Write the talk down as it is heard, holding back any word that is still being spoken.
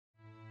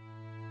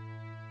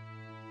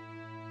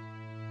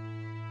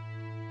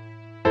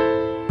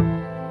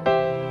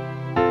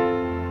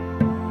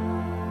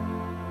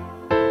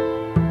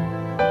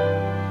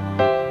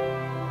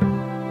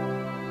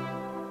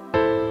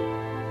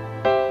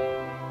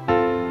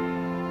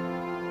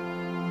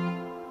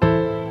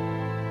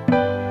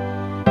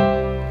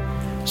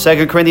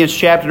2 Corinthians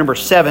chapter number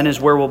 7 is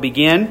where we'll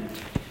begin.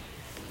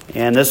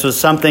 And this was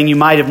something you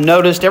might have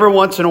noticed. Every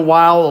once in a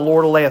while, the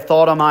Lord will lay a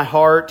thought on my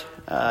heart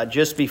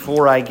just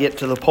before I get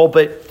to the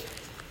pulpit.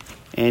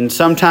 And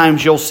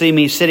sometimes you'll see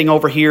me sitting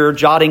over here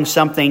jotting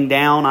something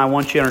down. I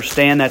want you to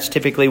understand that's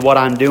typically what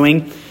I'm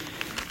doing,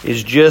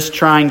 is just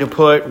trying to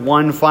put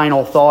one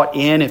final thought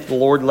in. If the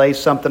Lord lays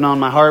something on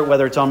my heart,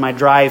 whether it's on my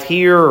drive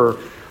here or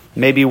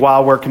maybe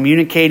while we're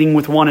communicating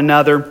with one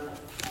another.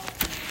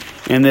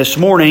 And this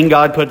morning,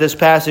 God put this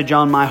passage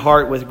on my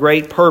heart with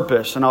great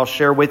purpose, and I'll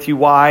share with you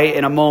why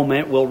in a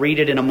moment. We'll read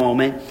it in a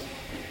moment.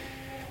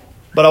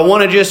 But I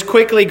want to just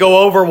quickly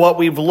go over what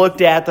we've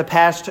looked at the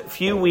past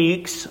few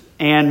weeks,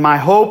 and my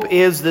hope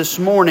is this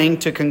morning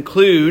to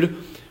conclude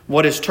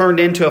what has turned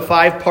into a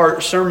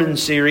 5-part sermon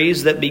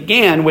series that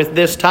began with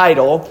this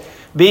title,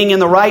 Being in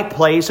the Right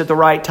Place at the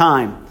Right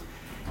Time.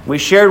 We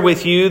shared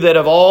with you that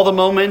of all the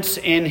moments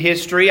in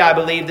history, I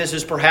believe this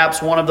is perhaps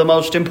one of the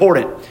most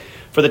important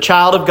for the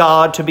child of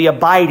God to be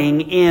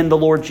abiding in the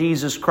Lord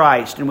Jesus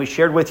Christ. And we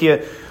shared with you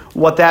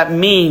what that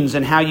means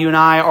and how you and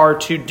I are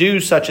to do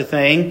such a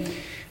thing.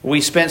 We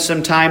spent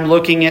some time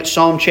looking at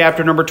Psalm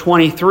chapter number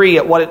 23,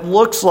 at what it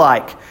looks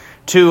like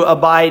to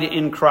abide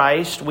in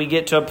Christ. We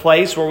get to a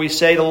place where we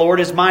say, the Lord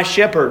is my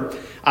shepherd,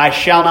 I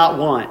shall not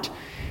want.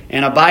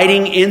 And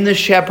abiding in the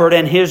shepherd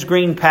and his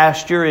green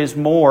pasture is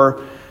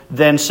more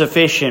than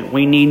sufficient.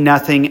 We need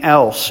nothing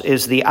else,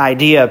 is the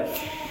idea.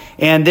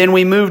 And then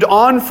we moved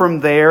on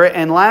from there,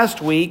 and last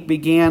week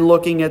began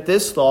looking at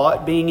this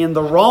thought, being in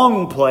the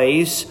wrong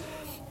place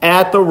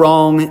at the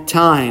wrong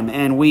time.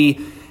 And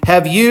we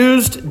have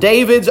used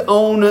David's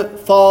own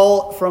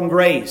fall from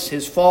grace,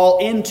 his fall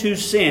into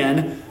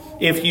sin,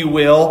 if you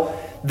will,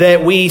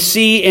 that we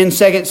see in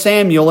 2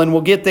 Samuel, and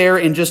we'll get there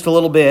in just a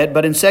little bit.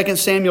 But in 2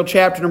 Samuel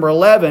chapter number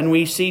 11,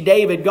 we see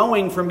David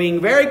going from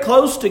being very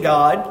close to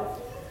God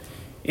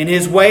in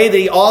his way that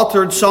he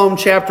authored Psalm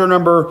chapter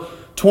number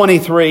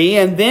 23,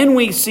 and then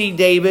we see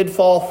David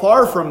fall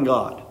far from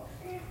God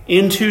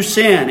into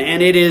sin,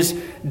 and it is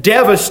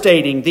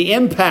devastating, the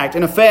impact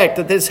and effect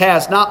that this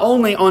has not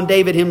only on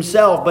David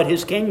himself, but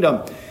his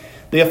kingdom.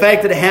 The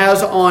effect that it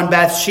has on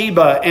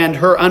Bathsheba and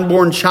her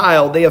unborn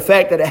child, the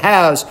effect that it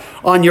has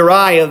on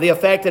Uriah, the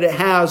effect that it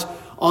has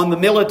on the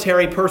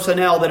military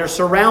personnel that are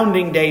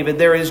surrounding David.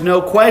 There is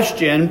no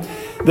question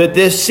that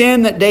this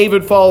sin that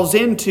David falls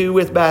into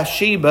with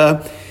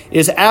Bathsheba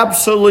is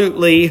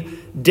absolutely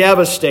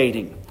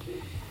devastating.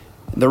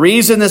 The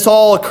reason this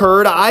all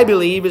occurred, I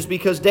believe, is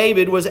because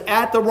David was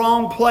at the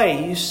wrong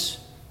place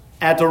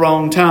at the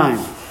wrong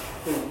time.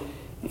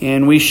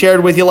 And we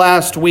shared with you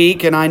last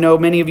week, and I know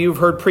many of you have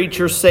heard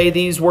preachers say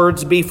these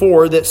words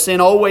before, that sin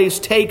always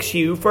takes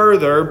you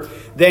further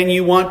than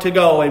you want to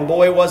go. And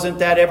boy, wasn't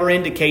that ever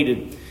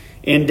indicated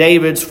in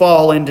David's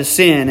fall into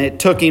sin. It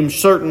took him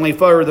certainly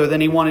further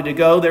than he wanted to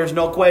go. There's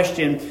no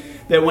question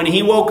that when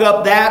he woke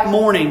up that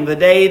morning, the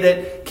day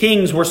that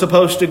kings were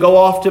supposed to go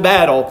off to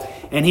battle,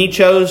 and he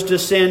chose to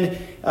send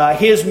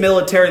his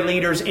military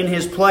leaders in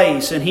his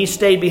place, and he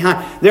stayed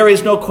behind, there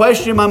is no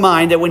question in my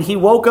mind that when he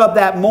woke up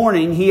that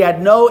morning, he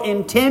had no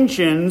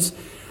intentions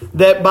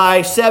that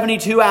by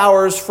 72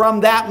 hours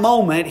from that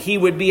moment, he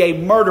would be a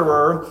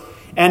murderer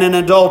and an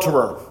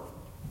adulterer.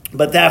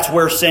 But that's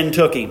where sin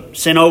took him.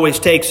 Sin always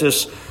takes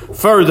us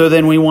further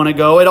than we want to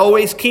go. It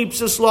always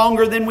keeps us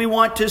longer than we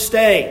want to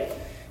stay.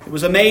 It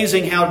was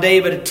amazing how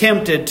David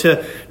attempted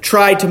to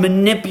try to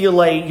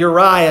manipulate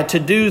Uriah to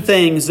do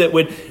things that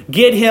would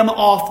get him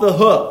off the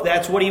hook.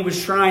 That's what he was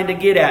trying to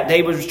get at.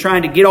 David was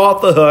trying to get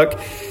off the hook,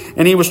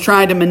 and he was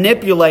trying to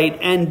manipulate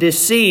and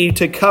deceive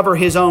to cover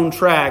his own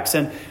tracks.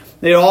 And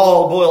it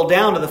all boiled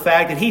down to the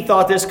fact that he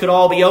thought this could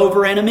all be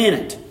over in a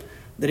minute.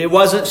 That it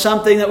wasn't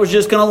something that was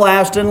just going to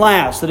last and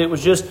last. That it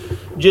was just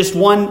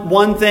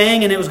one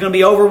thing and it was going to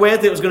be over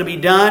with. It was going to be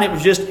done. It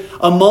was just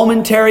a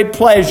momentary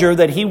pleasure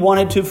that he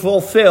wanted to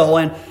fulfill.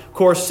 And of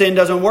course, sin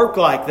doesn't work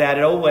like that.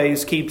 It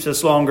always keeps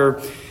us longer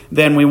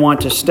than we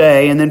want to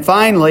stay. And then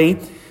finally,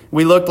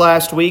 we looked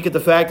last week at the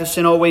fact that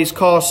sin always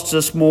costs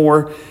us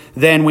more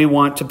than we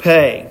want to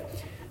pay.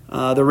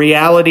 The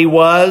reality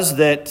was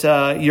that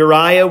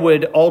Uriah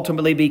would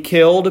ultimately be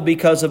killed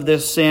because of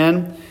this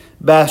sin.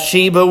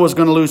 Bathsheba was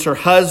going to lose her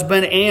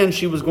husband, and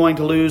she was going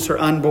to lose her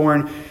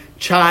unborn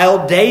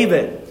child.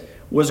 David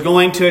was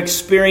going to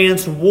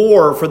experience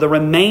war for the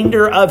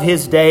remainder of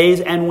his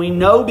days, and we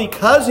know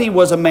because he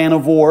was a man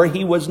of war,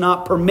 he was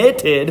not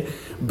permitted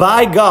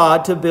by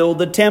God to build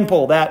the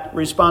temple. That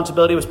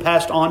responsibility was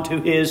passed on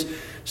to his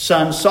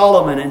son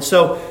Solomon. And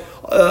so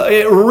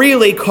it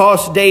really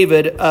cost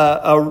David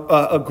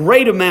a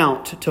great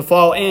amount to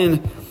fall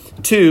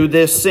into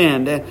this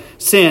sin.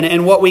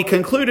 And what we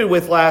concluded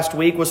with last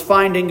week was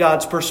finding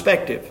God's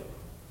perspective.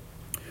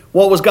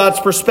 What was God's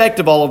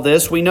perspective all of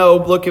this? We know,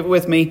 look at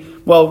with me,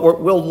 well,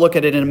 we'll look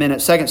at it in a minute.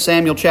 2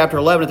 Samuel chapter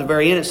 11 at the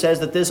very end, it says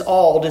that this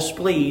all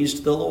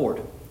displeased the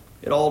Lord.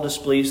 It all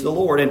displeased the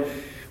Lord. And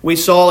we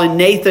saw in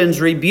Nathan's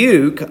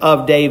rebuke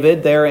of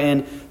David there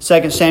in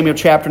 2 Samuel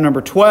chapter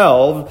number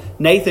 12,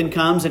 Nathan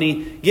comes and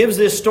he gives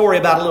this story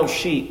about a little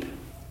sheep.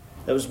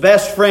 that was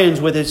best friends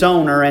with its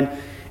owner.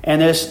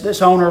 And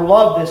this owner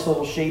loved this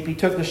little sheep. He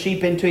took the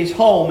sheep into his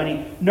home and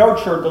he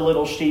nurtured the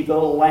little sheep, the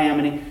little lamb.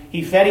 And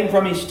he fed him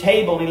from his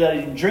table and he let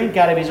him drink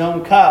out of his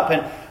own cup.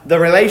 And the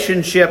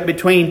relationship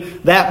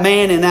between that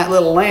man and that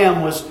little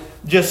lamb was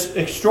just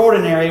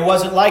extraordinary. It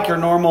wasn't like your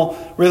normal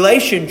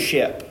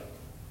relationship.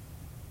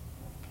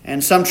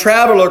 And some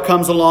traveler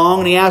comes along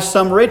and he asks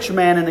some rich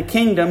man in the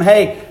kingdom,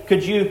 "Hey,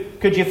 could you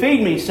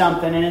feed me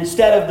something?" And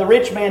instead of the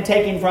rich man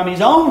taking from his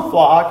own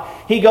flock,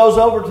 he goes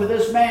over to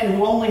this man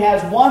who only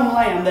has one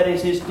lamb that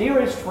is his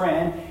dearest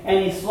friend,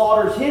 and he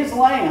slaughters his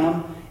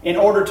lamb in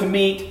order to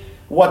meet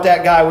what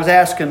that guy was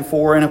asking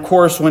for. And of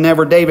course,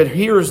 whenever David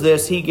hears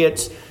this, he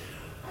gets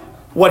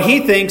what he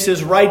thinks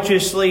is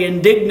righteously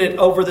indignant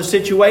over the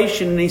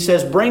situation. And he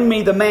says, "Bring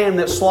me the man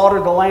that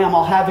slaughtered the lamb.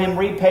 I'll have him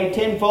repay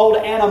tenfold,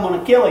 and I'm going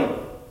to kill him."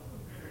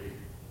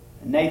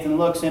 And Nathan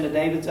looks into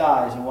David's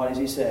eyes, and what does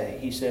he say?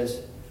 He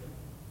says,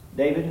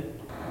 "David,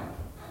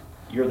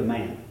 you're the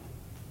man.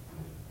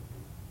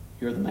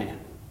 You're the man."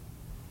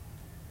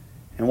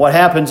 And what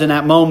happens in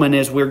that moment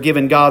is we're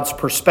given God's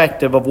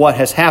perspective of what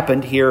has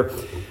happened here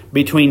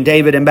between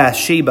David and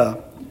Bathsheba.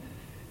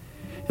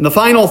 And the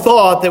final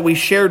thought that we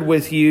shared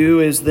with you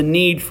is the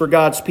need for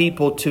God's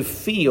people to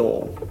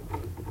feel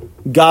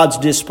God's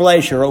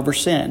displeasure over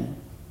sin.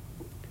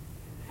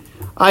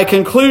 I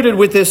concluded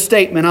with this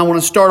statement. I want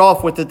to start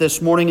off with it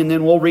this morning, and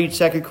then we'll read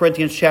 2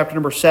 Corinthians chapter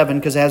number 7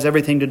 because it has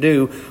everything to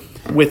do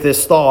with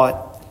this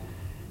thought.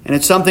 And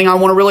it's something I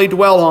want to really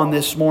dwell on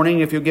this morning,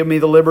 if you'll give me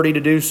the liberty to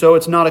do so.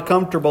 It's not a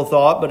comfortable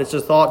thought, but it's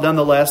a thought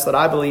nonetheless that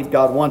I believe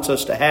God wants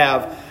us to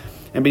have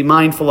and be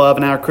mindful of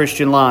in our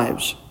Christian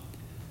lives.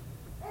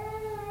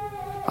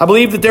 I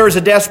believe that there is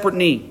a desperate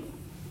need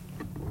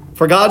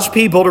for God's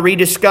people to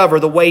rediscover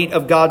the weight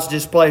of God's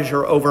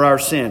displeasure over our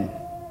sin.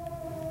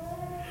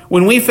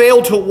 When we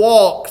fail to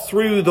walk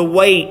through the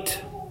weight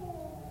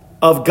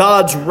of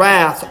God's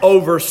wrath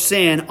over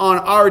sin on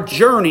our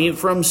journey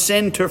from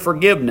sin to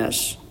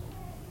forgiveness,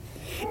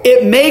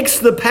 it makes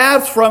the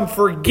path from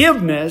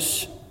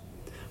forgiveness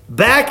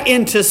back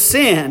into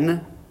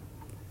sin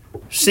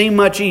seem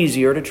much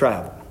easier to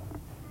travel.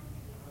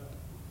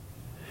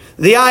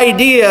 The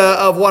idea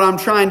of what I'm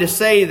trying to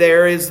say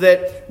there is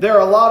that there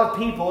are a lot of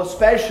people,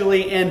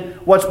 especially in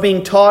what's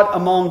being taught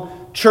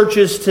among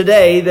churches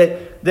today,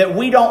 that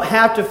we don't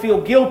have to feel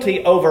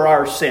guilty over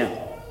our sin.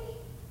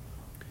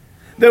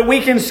 That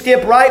we can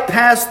skip right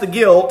past the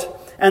guilt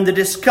and the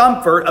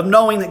discomfort of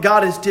knowing that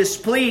God is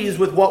displeased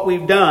with what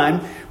we've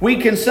done. We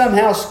can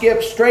somehow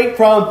skip straight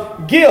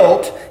from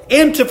guilt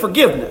into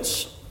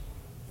forgiveness.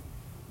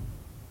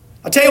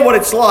 I'll tell you what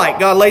it's like.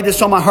 God laid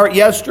this on my heart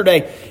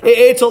yesterday.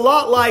 It's a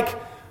lot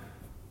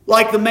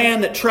like the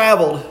man that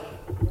traveled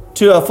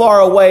to a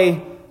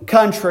faraway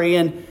country,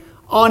 and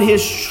on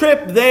his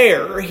trip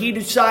there, he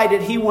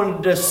decided he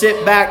wanted to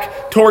sit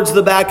back towards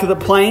the back of the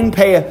plane,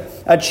 pay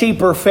a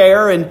cheaper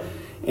fare,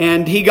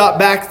 and he got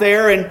back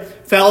there and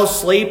fell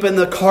asleep, and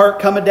the cart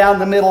coming down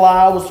the middle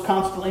aisle was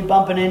constantly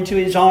bumping into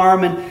his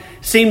arm, and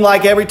seemed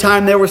like every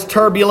time there was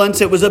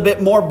turbulence, it was a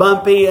bit more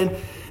bumpy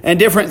and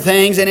different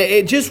things, and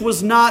it just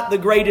was not the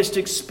greatest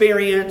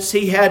experience.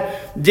 He had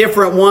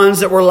different ones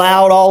that were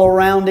loud all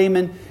around him,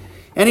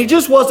 and he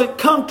just wasn't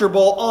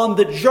comfortable on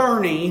the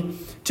journey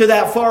to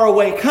that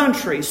faraway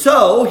country.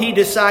 So he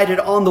decided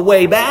on the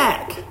way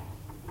back,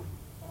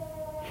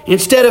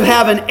 instead of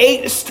having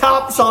 8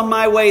 stops on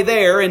my way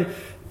there and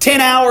 10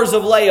 hours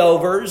of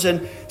layovers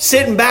and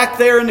sitting back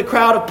there in the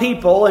crowd of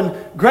people and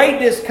great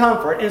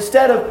discomfort,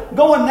 instead of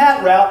going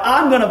that route,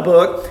 I'm going to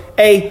book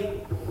a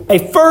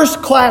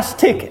first-class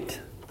ticket,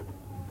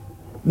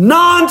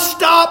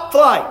 non-stop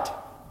flight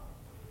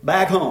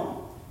back home.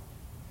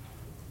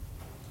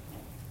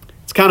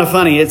 It's kind of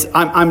funny.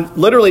 I'm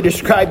literally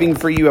describing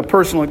for you a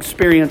personal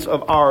experience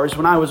of ours.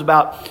 When I was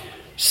about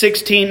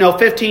 15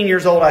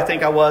 years old, I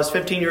think I was,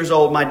 15 years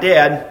old, my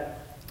dad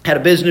had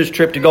a business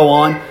trip to go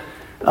on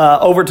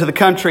over to the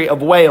country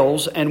of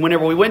Wales. And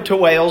whenever we went to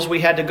Wales, we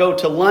had to go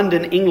to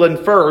London, England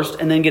first,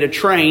 and then get a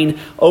train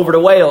over to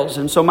Wales.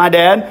 And so my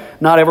dad,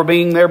 not ever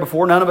being there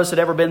before, none of us had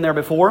ever been there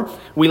before,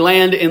 we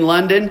land in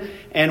London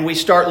and we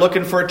start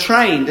looking for a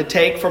train to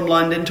take from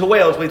London to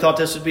Wales. We thought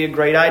this would be a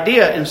great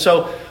idea. And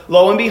so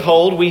lo and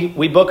behold,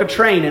 we book a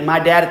train. And my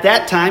dad at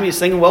that time, he's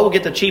thinking, well, we'll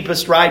get the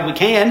cheapest ride we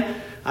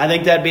can. I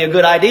think that'd be a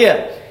good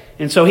idea.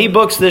 And so he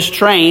books this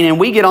train and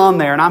we get on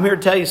there. And I'm here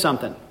to tell you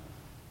something.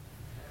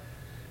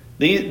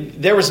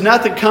 There was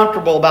nothing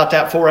comfortable about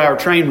that 4-hour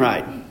train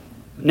ride.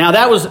 Now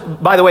that was,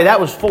 by the way, that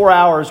was 4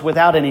 hours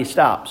without any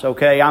stops,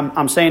 okay?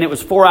 I'm saying it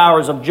was 4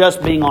 hours of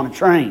just being on a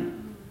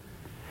train.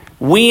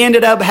 We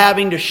ended up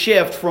having to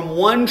shift from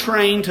one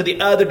train to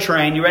the other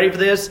train. You ready for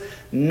this?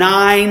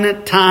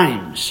 9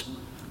 times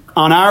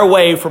on our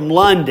way from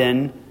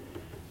London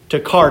to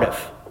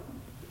Cardiff.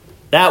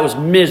 That was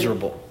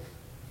miserable.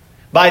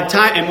 By the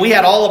time, and we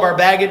had all of our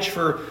baggage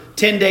for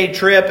 10-day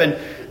trip,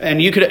 and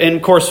you could, and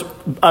of course,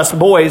 us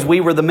boys,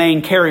 we were the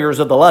main carriers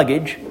of the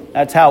luggage.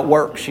 That's how it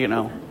works, you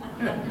know.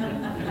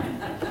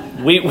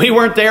 We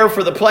weren't there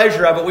for the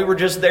pleasure of it. We were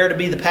just there to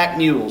be the pack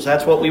mules.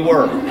 That's what we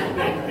were.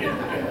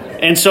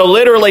 And so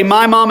literally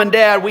my mom and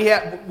dad,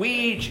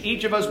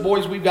 each of us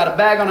boys, we've got a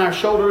bag on our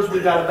shoulders.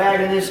 We've got a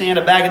bag in this hand,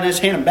 a bag in this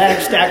hand, a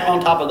bag stacked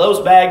on top of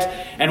those bags.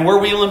 And we're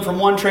wheeling from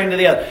one train to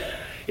the other.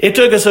 It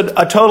took us a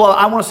total of,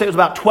 I want to say it was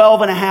about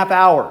 12 and a half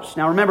hours.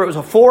 Now remember, it was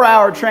a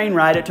 4-hour train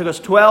ride. It took us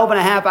 12 and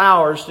a half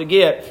hours to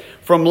get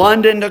from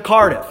London to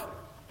Cardiff.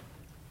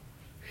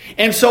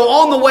 And so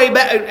on the way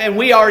back, and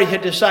we already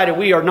had decided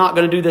we are not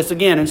going to do this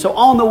again. And so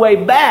on the way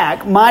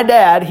back, my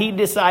dad, he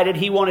decided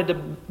he wanted to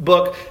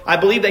book, I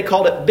believe they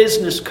called it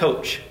Business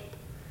Coach.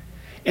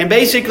 And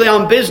basically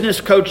on Business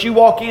Coach, you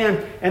walk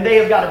in and they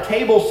have got a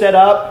table set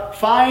up,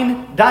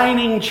 fine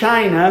dining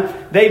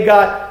china. They've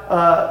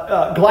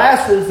got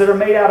glasses that are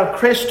made out of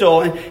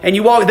crystal. And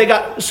you walk, they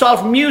got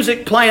soft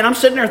music playing. I'm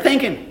sitting there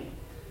thinking,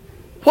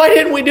 why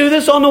didn't we do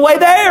this on the way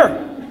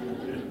there?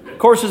 Of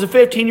course, as a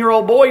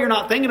 15-year-old boy, you're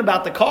not thinking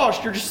about the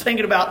cost. You're just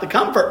thinking about the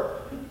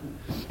comfort.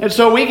 And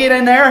so we get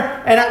in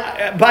there,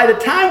 and by the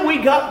time we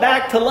got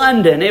back to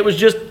London, it was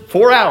just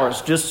 4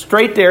 hours, just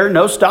straight there,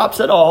 no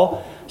stops at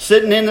all,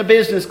 sitting in the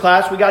business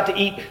class. We got to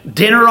eat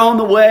dinner on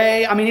the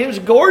way. I mean, it was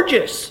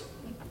gorgeous.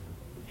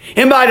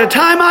 And by the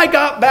time I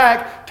got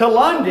back to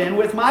London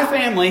with my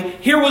family,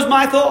 here was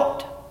my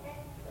thought.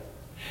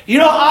 You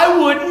know,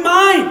 I wouldn't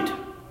mind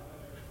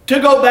to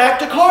go back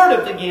to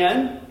Cardiff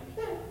again,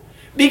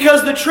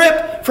 because the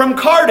trip from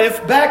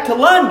Cardiff back to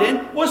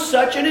London was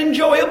such an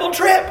enjoyable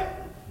trip.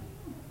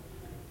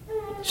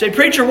 Say,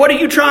 preacher, what are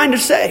you trying to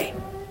say?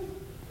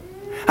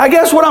 I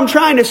guess what I'm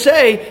trying to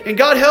say, and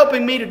God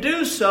helping me to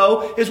do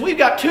so, is we've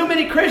got too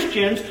many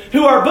Christians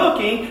who are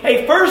booking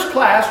a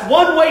first-class,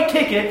 one-way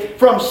ticket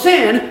from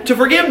sin to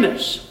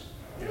forgiveness.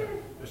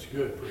 That's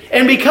good.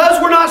 And because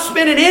we're not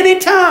spending any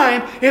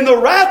time in the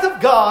wrath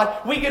of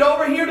God, we get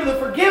over here to the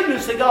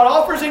forgiveness that God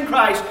offers in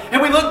Christ, and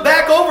we look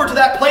back over to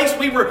that place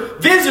we were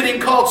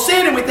visiting called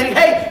sin, and we think,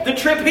 hey, the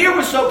trip here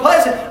was so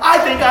pleasant, I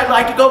think I'd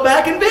like to go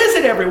back and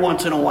visit every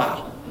once in a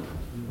while.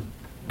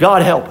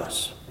 God help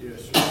us.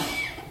 Yes,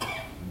 sir.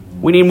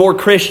 We need more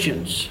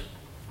Christians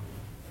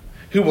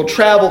who will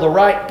travel the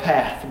right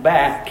path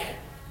back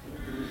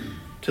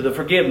to the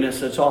forgiveness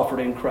that's offered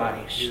in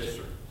Christ. Yes,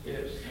 sir.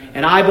 Yes.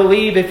 And I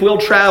believe if we'll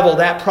travel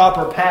that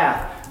proper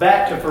path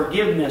back to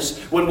forgiveness,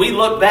 when we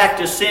look back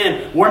to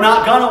sin, we're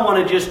not going to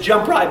want to just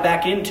jump right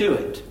back into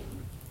it.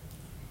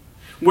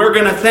 We're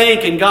going to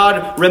think, and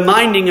God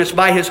reminding us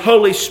by His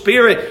Holy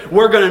Spirit,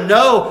 we're going to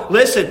know,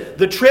 listen,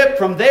 the trip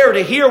from there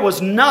to here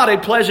was not a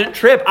pleasant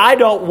trip. I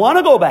don't want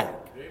to go back.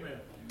 Amen.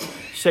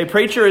 Say,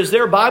 preacher, is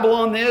there a Bible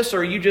on this, or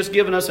are you just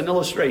giving us an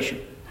illustration?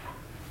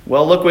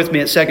 Well, look with me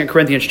at 2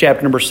 Corinthians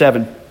chapter number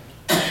 7.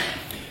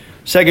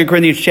 2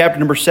 Corinthians chapter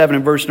number 7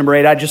 and verse number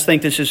 8. I just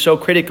think this is so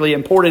critically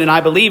important, and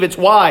I believe it's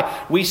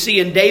why we see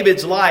in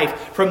David's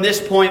life from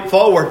this point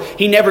forward,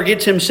 he never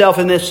gets himself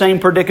in this same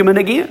predicament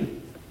again.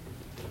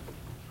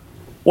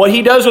 What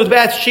he does with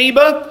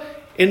Bathsheba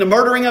in the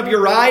murdering of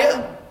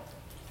Uriah,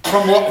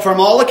 from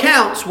all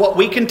accounts, what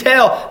we can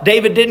tell,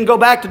 David didn't go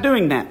back to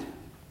doing that.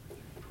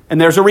 And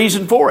there's a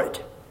reason for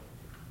it.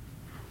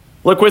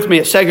 Look with me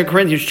at 2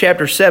 Corinthians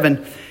chapter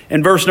 7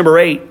 and verse number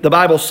 8. The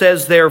Bible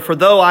says there, "For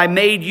though I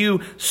made you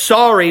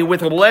sorry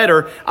with a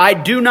letter, I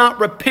do not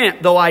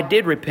repent, though I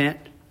did repent.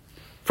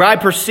 For I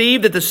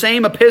perceive that the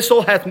same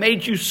epistle hath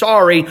made you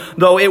sorry,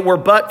 though it were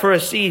but for a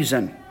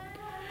season."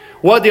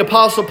 What the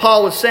Apostle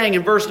Paul is saying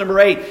in verse number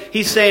 8,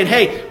 he's saying,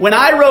 hey, when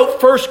I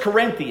wrote 1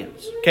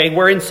 Corinthians, okay,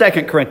 we're in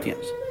 2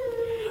 Corinthians.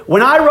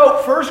 When I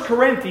wrote 1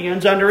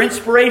 Corinthians under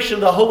inspiration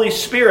of the Holy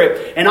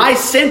Spirit and I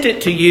sent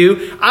it to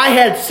you, I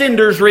had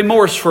sinner's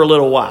remorse for a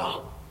little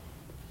while.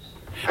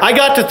 I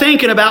got to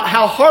thinking about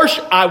how harsh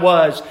I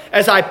was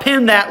as I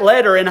penned that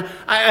letter, and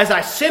as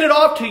I sent it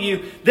off to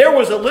you, there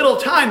was a little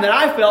time that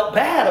I felt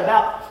bad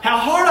about how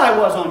hard I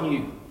was on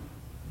you.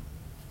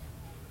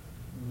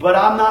 But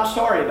I'm not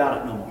sorry about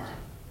it no more.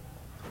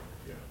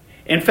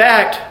 In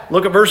fact,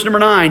 look at verse number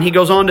 9. He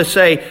goes on to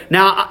say,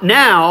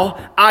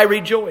 Now I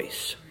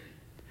rejoice.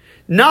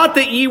 Not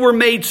that ye were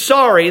made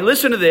sorry,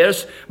 listen to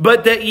this,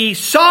 but that ye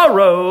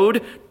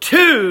sorrowed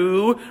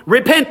to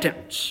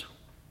repentance.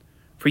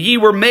 For ye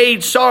were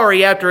made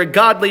sorry after a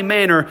godly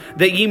manner,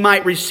 that ye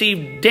might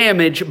receive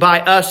damage by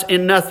us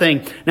in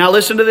nothing. Now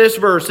listen to this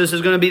verse. This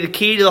is going to be the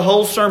key to the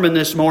whole sermon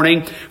this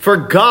morning. For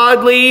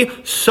godly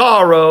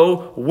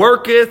sorrow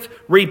worketh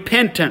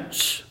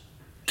repentance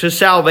to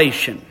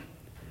salvation,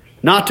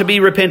 not to be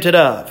repented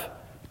of.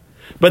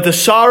 But the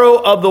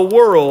sorrow of the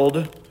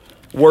world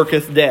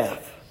worketh death.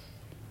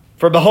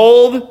 For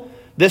behold,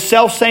 this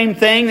selfsame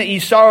thing that ye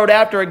sorrowed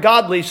after a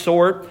godly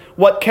sort,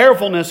 what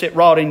carefulness it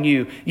wrought in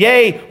you.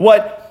 Yea,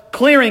 what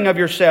clearing of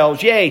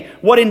yourselves. Yea,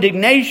 what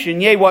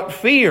indignation. Yea, what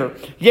fear.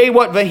 Yea,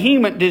 what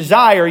vehement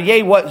desire.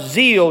 Yea, what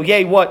zeal.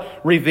 Yea, what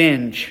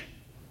revenge.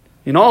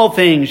 In all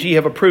things ye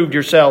have approved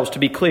yourselves to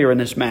be clear in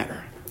this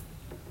matter.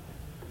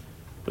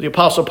 What the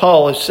Apostle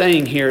Paul is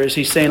saying here is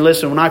he's saying,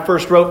 listen, when I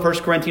first wrote 1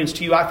 Corinthians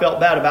to you, I felt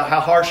bad about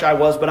how harsh I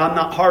was, but I'm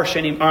not harsh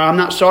anymore. I'm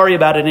not sorry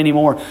about it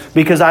anymore,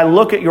 because I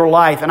look at your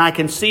life and I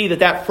can see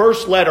that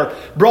first letter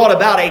brought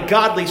about a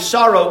godly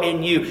sorrow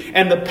in you,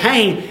 and the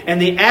pain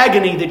and the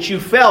agony that you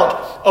felt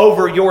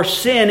over your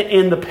sin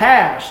in the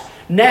past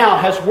now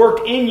has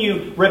worked in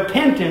you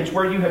repentance,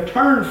 where you have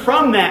turned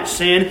from that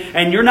sin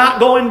and you're not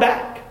going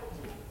back.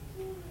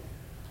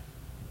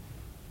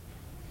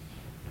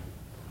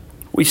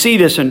 We see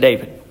this in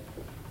David.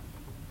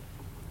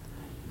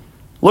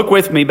 Look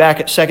with me back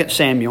at 2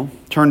 Samuel.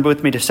 Turn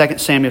with me to 2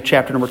 Samuel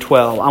chapter number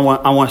 12. I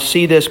want to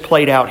see this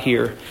played out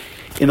here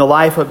in the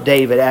life of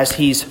David as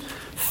he's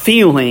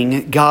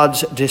feeling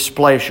God's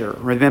displeasure.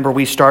 Remember,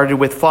 we started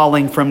with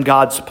falling from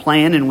God's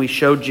plan, and we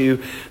showed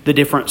you the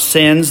different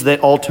sins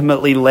that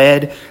ultimately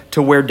led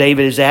to where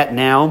David is at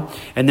now.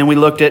 And then we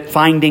looked at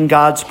finding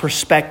God's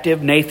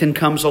perspective. Nathan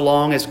comes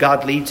along as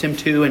God leads him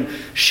to and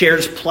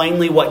shares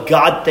plainly what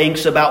God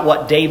thinks about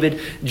what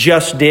David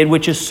just did,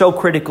 which is so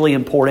critically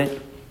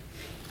important.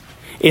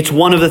 It's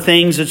one of the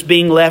things that's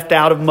being left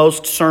out of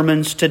most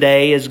sermons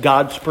today, is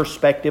God's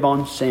perspective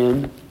on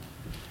sin.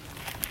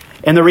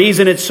 And the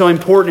reason it's so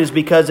important is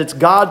because it's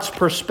God's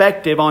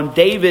perspective on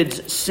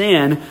David's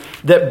sin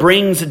that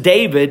brings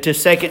David to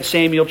 2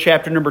 Samuel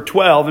chapter number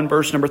 12 and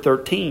verse number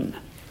 13.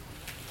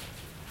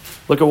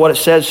 Look at what it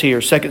says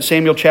here. 2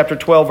 Samuel chapter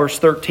 12 verse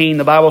 13.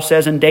 The Bible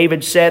says, "And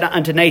David said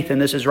unto Nathan,"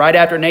 this is right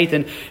after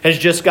Nathan has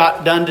just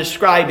got done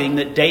describing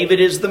that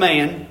David is the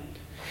man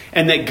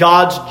and that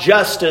God's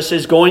justice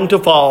is going to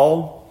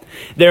fall.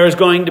 There is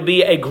going to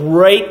be a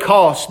great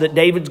cost that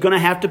David's going to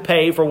have to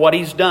pay for what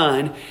he's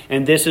done.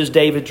 And this is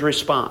David's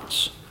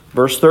response.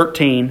 Verse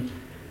 13.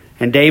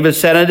 "And David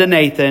said unto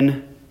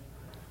Nathan,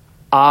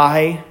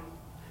 I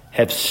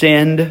have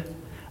sinned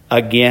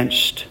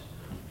against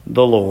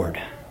the Lord.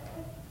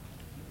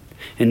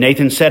 And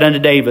Nathan said unto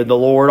David, The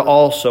Lord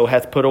also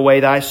hath put away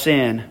thy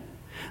sin.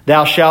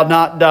 Thou shalt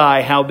not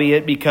die,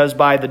 howbeit because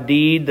by the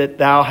deed that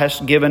thou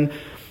hast given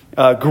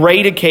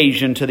great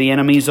occasion to the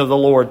enemies of the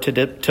Lord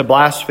to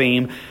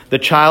blaspheme, the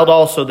child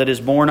also that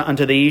is born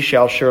unto thee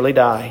shall surely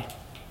die.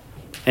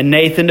 And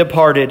Nathan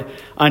departed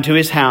unto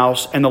his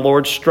house, and the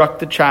Lord struck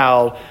the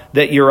child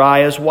that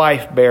Uriah's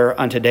wife bare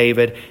unto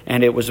David,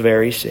 and it was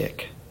very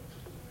sick."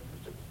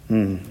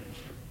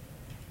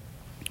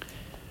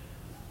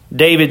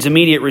 David's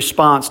immediate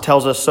response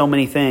tells us so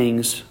many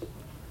things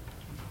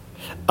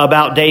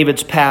about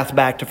David's path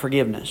back to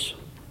forgiveness.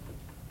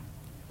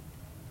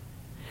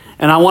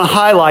 And I want to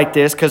highlight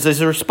this because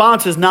his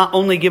response is not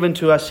only given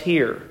to us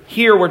here.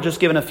 Here we're just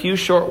given a few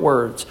short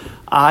words.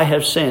 I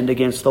have sinned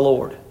against the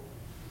Lord.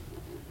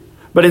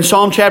 But in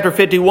Psalm chapter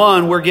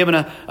 51, we're given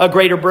a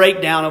greater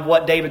breakdown of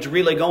what David's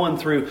really going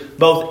through,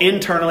 both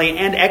internally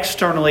and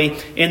externally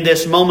in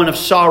this moment of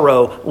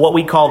sorrow, what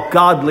we call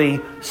godly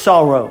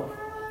sorrow.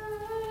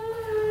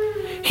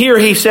 Here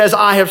he says,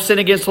 I have sinned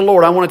against the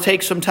Lord. I want to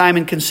take some time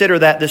and consider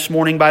that this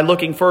morning by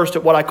looking first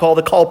at what I call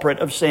the culprit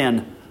of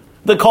sin.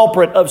 The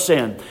culprit of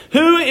sin.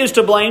 Who is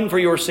to blame for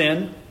your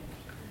sin?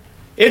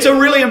 It's a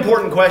really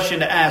important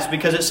question to ask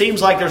because it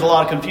seems like there's a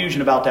lot of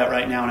confusion about that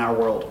right now in our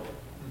world.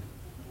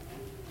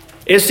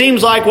 It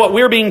seems like what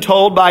we're being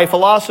told by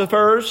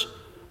philosophers,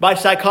 by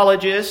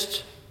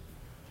psychologists,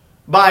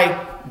 by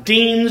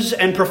deans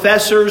and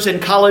professors in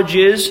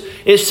colleges,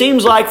 it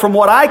seems like from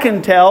what I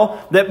can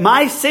tell that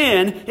my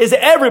sin is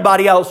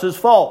everybody else's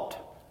fault.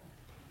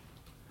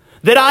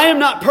 That I am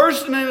not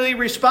personally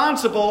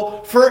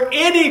responsible for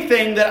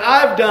anything that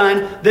I've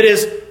done that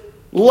is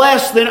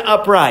less than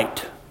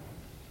upright.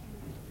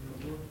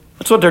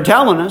 That's what they're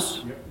telling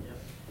us.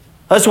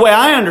 That's the way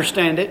I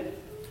understand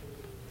it.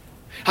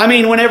 I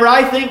mean, whenever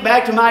I think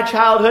back to my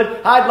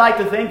childhood, I'd like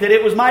to think that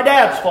it was my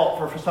dad's fault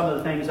for some of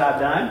the things I've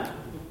done.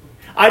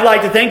 I'd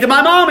like to think that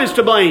my mom is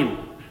to blame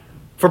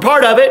for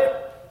part of it.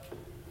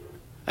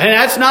 And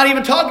that's not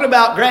even talking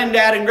about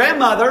granddad and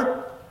grandmother.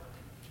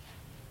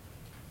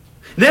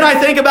 Then I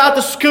think about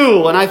the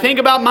school, and I think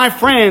about my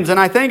friends, and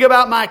I think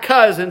about my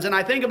cousins, and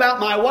I think about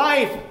my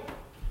wife.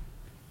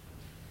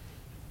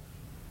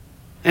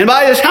 And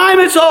by the time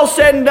it's all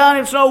said and done,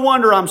 it's no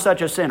wonder I'm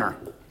such a sinner.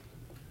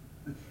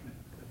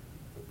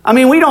 I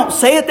mean, we don't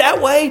say it that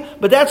way,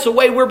 but that's the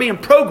way we're being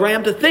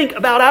programmed to think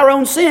about our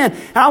own sin.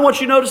 And I want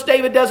you to notice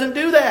David doesn't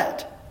do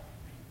that.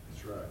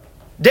 That's right.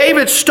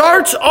 David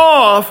starts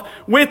off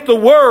with the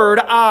word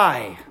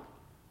I.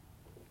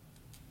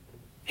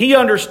 He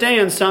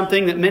understands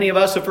something that many of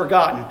us have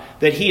forgotten,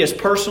 that he is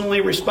personally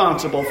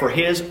responsible for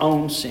his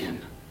own sin.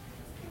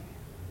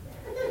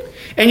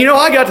 And you know,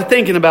 I got to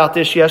thinking about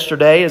this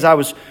yesterday as I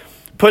was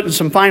putting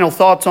some final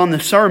thoughts on the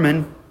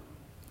sermon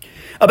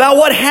about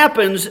what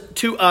happens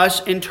to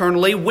us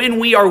internally when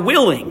we are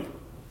willing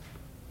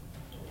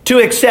to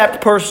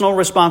accept personal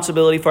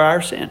responsibility for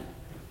our sin.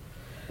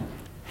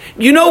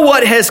 You know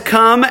what has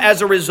come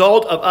as a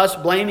result of us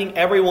blaming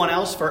everyone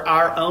else for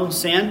our own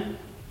sin?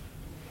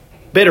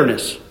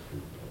 Bitterness.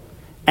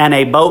 And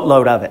a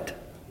boatload of it.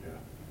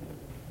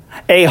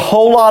 A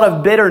whole lot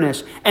of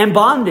bitterness. And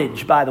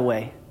bondage, by the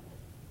way.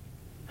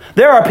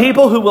 There are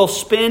people who will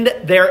spend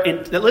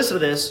listen to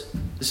this.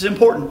 This is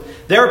important.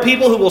 There are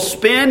people who will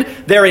spend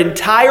their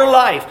entire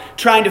life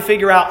trying to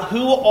figure out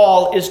who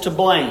all is to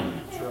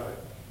blame. That's right.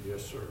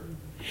 Yes, sir.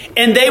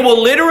 And they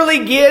will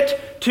literally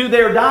get to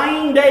their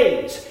dying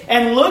days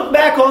and look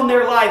back on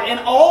their life, and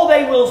all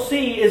they will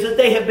see is that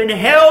they have been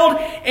held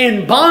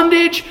in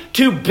bondage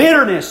to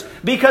bitterness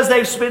because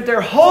they've spent their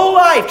whole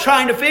life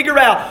trying to figure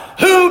out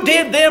who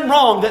did them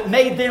wrong that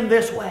made them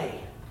this way.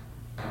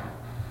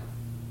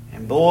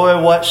 And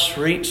boy, what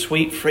sweet,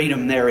 sweet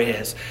freedom there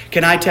is.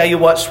 Can I tell you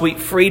what sweet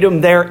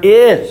freedom there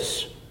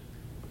is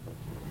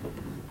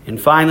in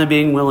finally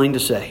being willing to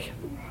say,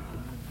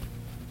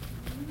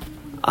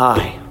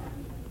 I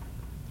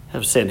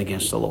have sinned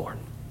against the Lord.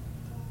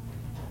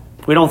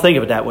 We don't think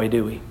of it that way,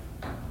 do we?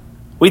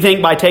 We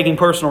think by taking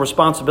personal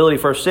responsibility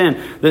for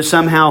sin that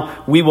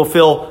somehow we will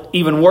feel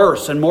even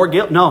worse and more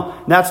guilt. No,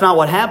 that's not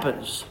what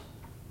happens.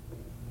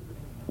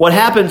 What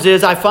happens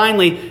is I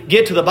finally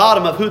get to the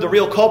bottom of who the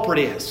real culprit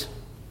is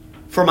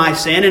for my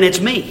sin, and it's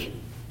me.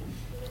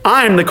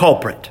 I'm the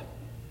culprit.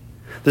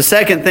 The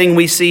second thing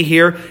we see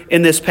here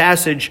in this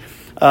passage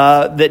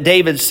that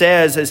David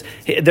says is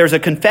there's a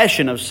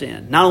confession of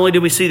sin. Not only do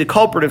we see the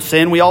culprit of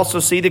sin, we also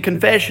see the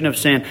confession of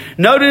sin.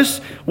 Notice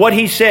what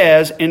he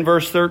says in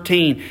verse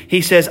 13.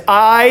 He says,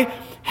 I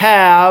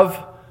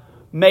have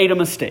made a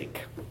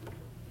mistake.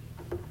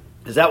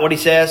 Is that what he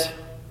says?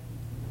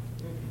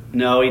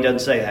 No, he doesn't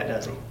say that,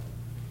 does he?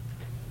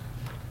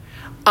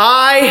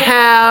 I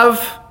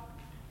have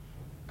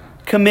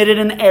committed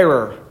an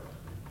error.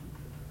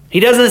 He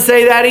doesn't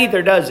say that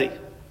either, does he?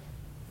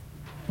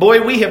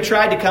 Boy, we have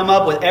tried to come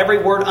up with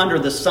every word under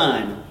the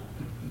sun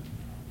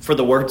for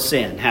the word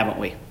sin, haven't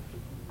we?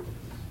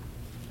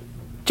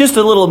 Just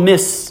a little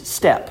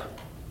misstep.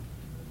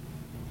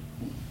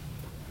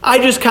 I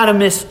just kind of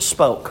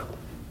misspoke.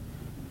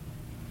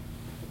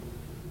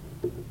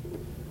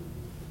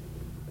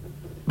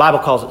 Bible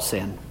calls it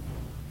sin.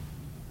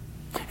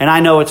 And I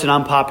know it's an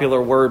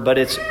unpopular word, but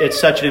it's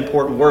such an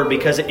important word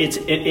because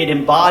it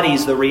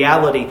embodies the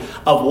reality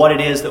of what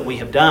it is that we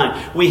have done.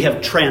 We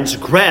have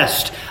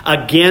transgressed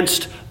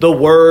against the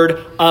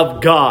Word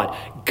of God.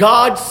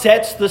 God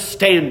sets the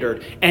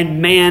standard,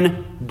 and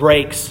man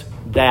breaks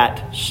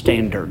that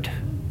standard.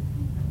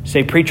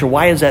 Say, preacher,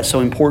 why is that so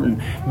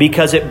important?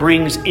 Because it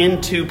brings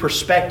into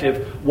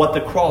perspective what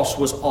the cross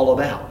was all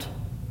about.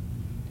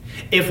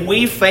 If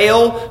we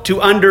fail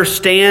to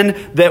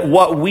understand that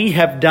what we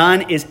have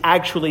done is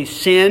actually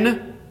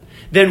sin,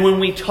 then when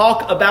we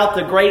talk about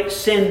the great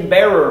sin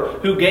bearer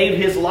who gave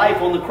his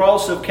life on the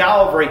cross of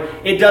Calvary,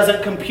 it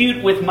doesn't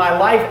compute with my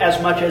life as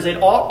much as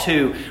it ought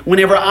to.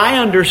 Whenever I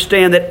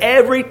understand that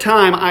every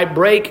time I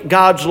break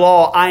God's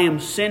law, I am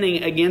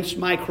sinning against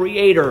my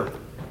Creator,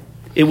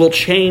 it will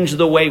change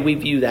the way we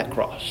view that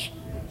cross.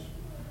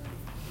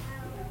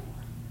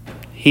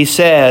 He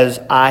says,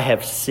 I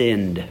have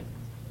sinned.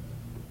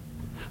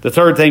 The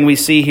third thing we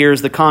see here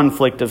is the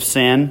conflict of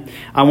sin.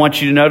 I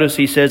want you to notice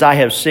he says, I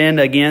have sinned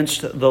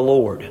against the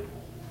Lord.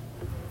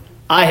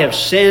 I have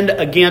sinned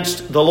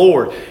against the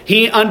Lord.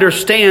 He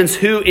understands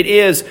who it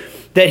is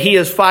that he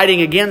is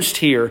fighting against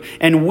here.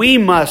 And we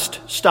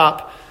must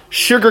stop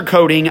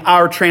sugarcoating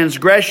our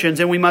transgressions,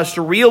 and we must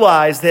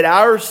realize that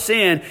our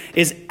sin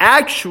is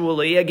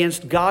actually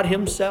against God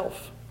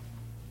Himself.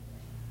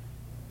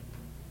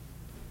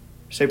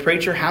 Say,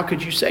 preacher, how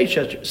could you say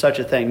such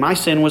a thing? My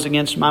sin was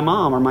against my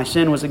mom, or my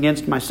sin was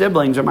against my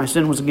siblings, or my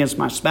sin was against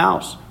my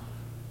spouse.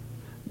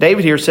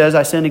 David here says,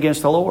 I sinned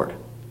against the Lord.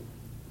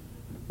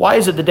 Why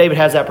is it that David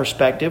has that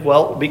perspective?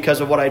 Well, because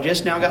of what I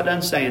just now got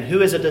done saying.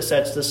 Who is it that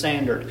sets the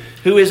standard?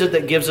 Who is it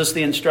that gives us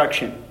the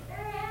instruction?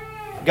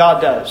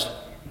 God does.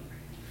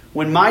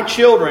 When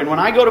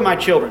I go to my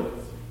children,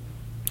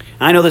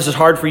 I know this is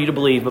hard for you to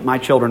believe, but my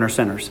children are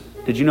sinners.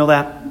 Did you know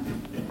that?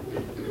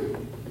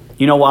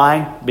 You know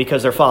why?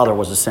 Because their father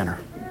was a sinner.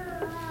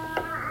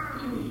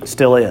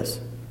 Still is.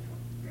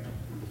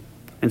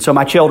 And so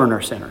my children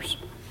are sinners.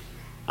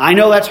 I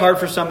know that's hard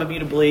for some of you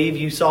to believe.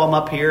 You saw them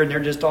up here and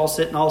they're just all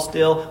sitting all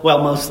still.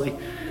 Well, mostly.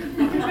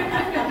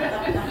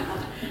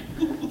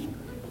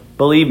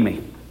 Believe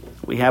me,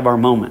 we have our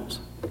moments.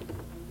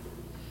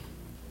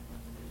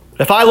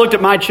 If I looked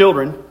at my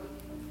children,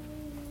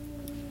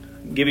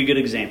 I'll give you a good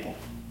example.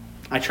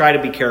 I try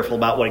to be careful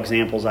about what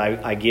examples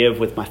I give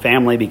with my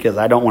family because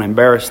I don't want to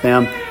embarrass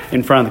them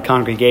in front of the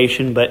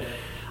congregation. But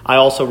I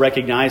also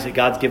recognize that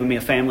God's given me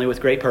a family with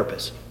great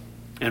purpose.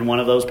 And one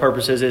of those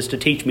purposes is to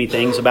teach me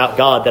things about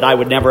God that I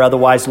would never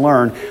otherwise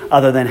learn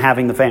other than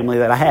having the family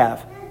that I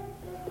have.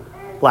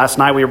 Last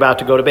night we were about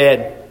to go to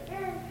bed.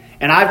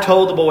 And I've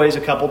told the boys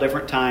a couple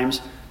different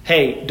times,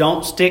 hey,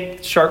 don't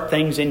stick sharp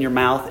things in your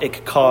mouth. It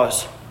could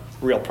cause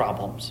real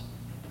problems.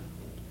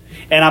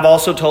 And I've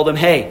also told them,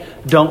 hey,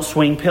 don't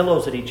swing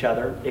pillows at each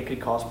other. It could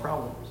cause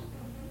problems.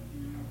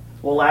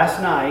 Well,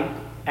 last night,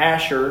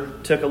 Asher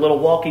took a little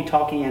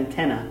walkie-talkie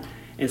antenna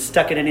and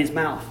stuck it in his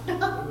mouth.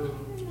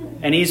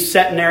 And he's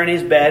sitting there in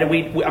his bed.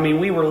 We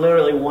were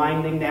literally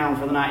winding down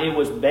for the night. It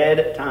was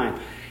bedtime.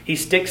 He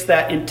sticks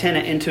that antenna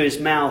into his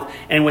mouth,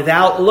 and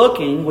without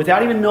looking,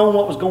 without even knowing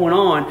what was going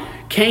on,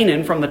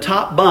 Canaan from the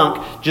top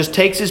bunk just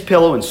takes his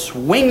pillow and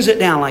swings it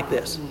down like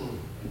this.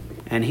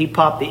 And he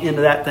popped the end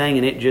of that thing,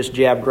 and it just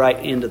jabbed right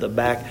into the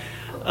back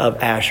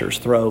of Asher's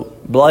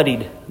throat,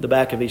 bloodied the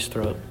back of his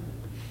throat.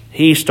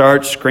 He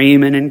starts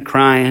screaming and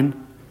crying.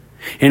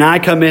 And I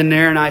come in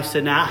there and I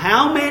said, now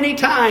how many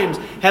times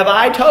have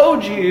I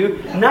told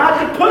you not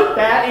to put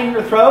that in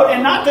your throat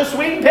and not to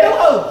swing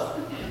pillows?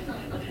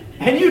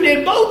 And you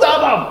did both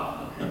of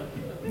them.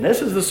 And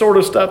this is the sort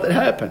of stuff that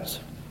happens.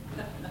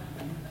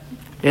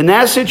 In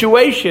that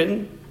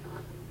situation,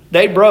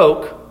 they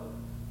broke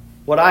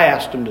what I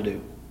asked them to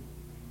do.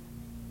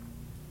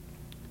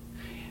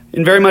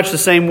 In very much the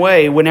same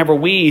way, whenever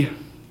we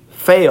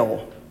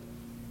fail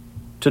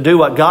to do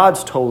what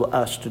God's told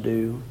us to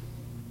do,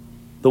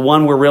 the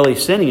one we're really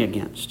sinning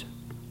against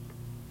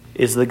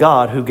is the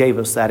God who gave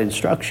us that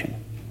instruction.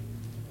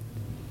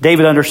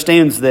 David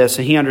understands this,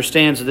 and he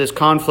understands that this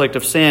conflict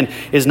of sin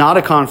is not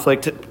a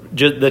conflict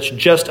that's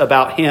just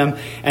about him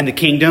and the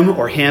kingdom,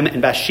 or him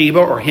and Bathsheba,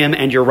 or him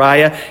and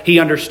Uriah. He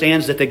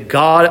understands that the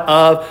God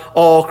of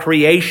all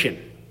creation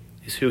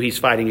is who he's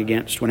fighting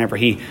against whenever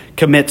he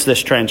commits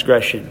this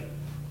transgression.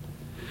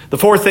 The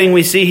fourth thing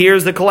we see here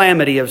is the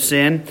calamity of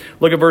sin.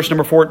 Look at verse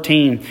number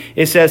 14.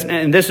 It says,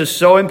 and this is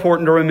so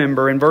important to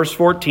remember, in verse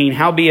 14,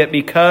 howbeit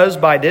because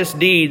by this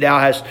deed thou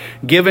hast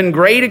given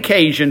great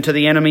occasion to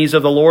the enemies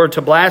of the Lord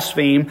to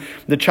blaspheme,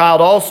 the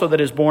child also that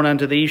is born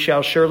unto thee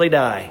shall surely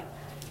die.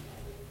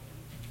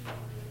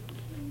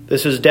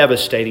 This is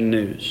devastating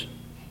news.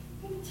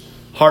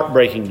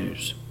 Heartbreaking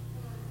news.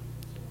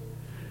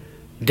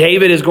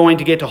 David is going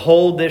to get to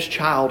hold this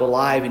child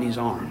alive in his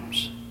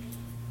arms.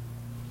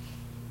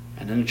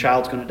 And then the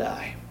child's going to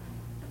die.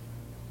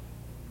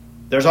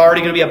 There's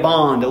already going to be a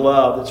bond of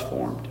love that's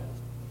formed.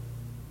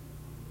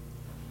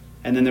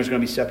 And then there's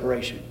going to be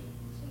separation.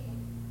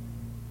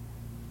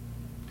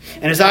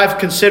 And as I've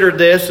considered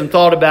this and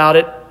thought about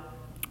it,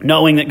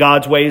 knowing that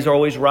God's ways are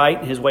always right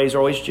and His ways are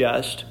always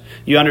just,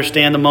 you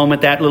understand the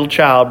moment that little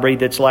child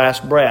breathed its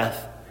last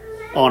breath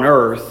on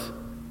earth,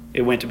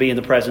 it went to be in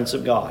the presence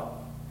of God.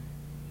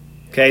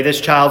 Okay,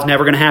 this child's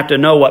never going to have to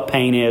know what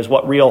pain is,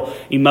 what real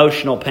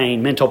emotional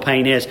pain, mental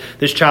pain is.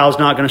 This child's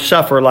not going to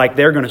suffer like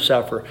they're going to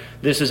suffer.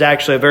 This is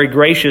actually a very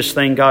gracious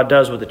thing God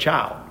does with a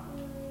child.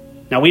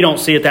 Now, we don't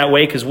see it that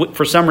way because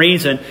for some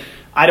reason,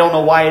 I don't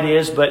know why it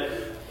is, but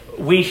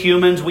we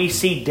humans, we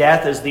see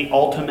death as the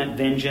ultimate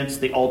vengeance,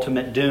 the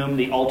ultimate doom,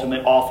 the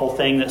ultimate awful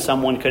thing that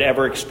someone could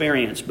ever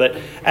experience. But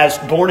as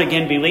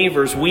born-again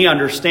believers, we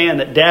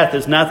understand that death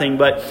is nothing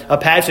but a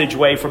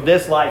passageway from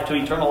this life to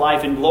eternal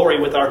life in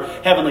glory with our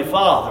Heavenly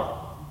Father.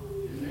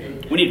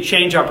 We need to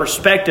change our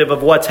perspective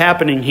of what's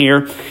happening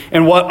here.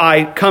 And what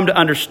I come to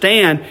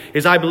understand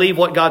is I believe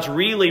what God's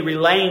really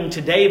relaying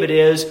to David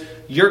is,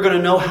 you're going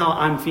to know how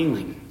I'm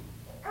feeling.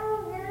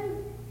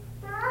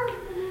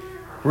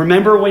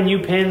 Remember when you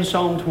penned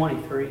Psalm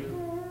 23?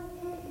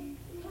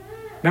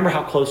 Remember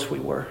how close we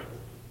were?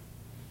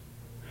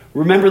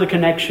 Remember the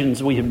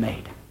connections we have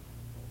made?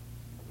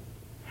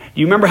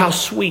 Do you remember how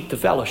sweet the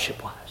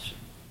fellowship was?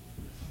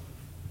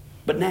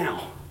 But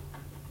now,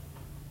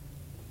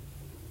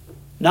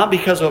 not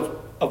because of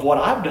what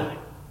I've done,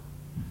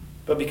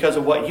 but because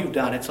of what you've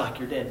done, it's like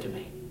you're dead to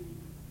me.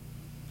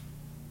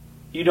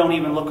 You don't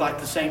even look like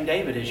the same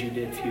David as you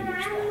did a few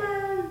years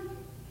back.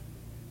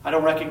 I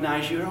don't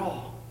recognize you at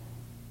all.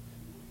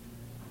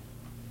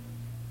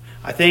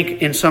 I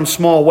think in some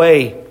small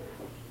way,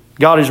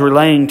 God is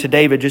relaying to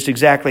David just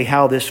exactly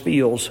how this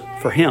feels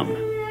for him.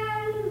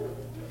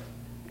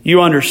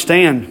 You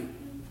understand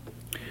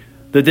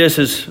that this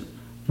is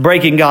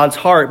breaking God's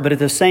heart, but at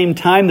the same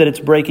time that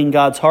it's breaking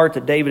God's heart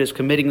that David is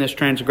committing this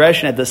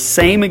transgression, at the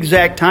same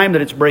exact time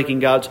that it's breaking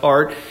God's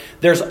heart,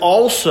 there's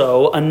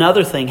also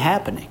another thing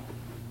happening.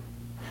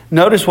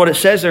 Notice what it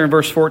says there in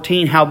verse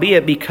 14.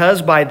 Howbeit,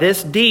 because by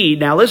this deed,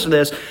 now listen to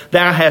this,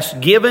 thou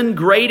hast given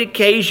great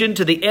occasion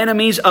to the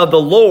enemies of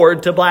the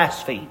Lord to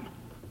blaspheme.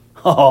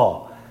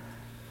 Oh,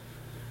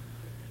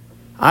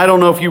 I don't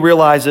know if you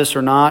realize this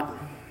or not,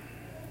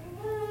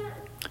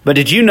 but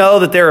did you know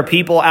that there are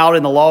people out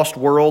in the lost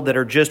world that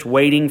are just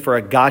waiting for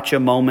a gotcha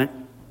moment?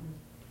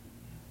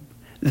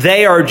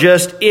 They are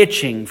just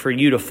itching for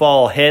you to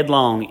fall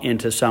headlong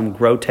into some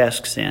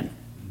grotesque sin.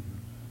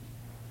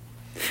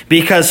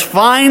 Because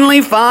finally,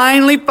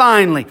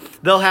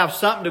 they'll have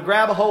something to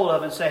grab a hold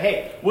of and say,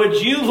 hey,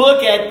 would you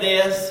look at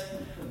this?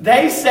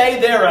 They say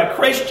they're a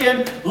Christian.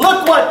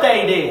 Look what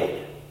they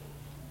did.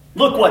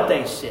 Look what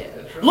they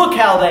said. Look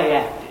how they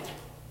acted.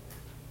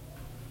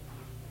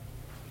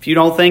 If you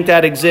don't think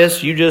that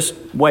exists, you just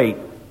wait.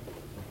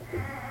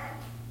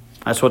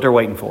 That's what they're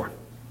waiting for.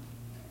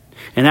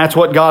 And that's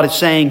what God is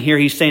saying here.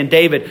 He's saying,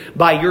 David,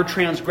 by your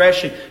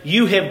transgression,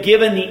 you have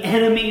given the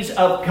enemies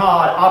of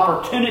God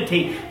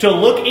opportunity to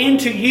look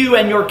into you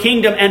and your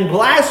kingdom and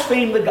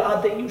blaspheme the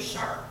God that you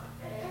serve.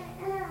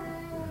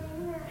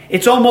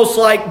 It's almost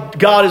like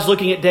God is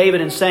looking at David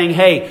and saying,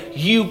 hey,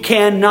 you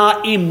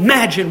cannot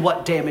imagine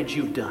what damage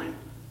you've done.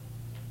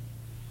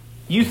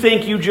 You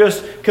think you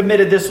just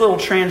committed this little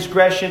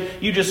transgression,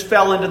 you just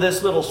fell into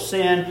this little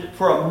sin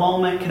for a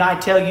moment. Can I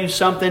tell you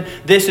something?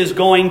 This is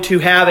going to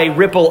have a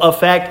ripple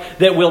effect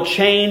that will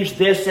change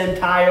this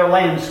entire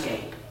landscape.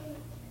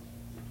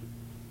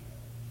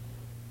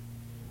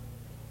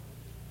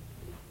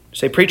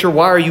 Say, preacher,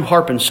 why are you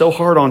harping so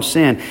hard on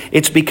sin?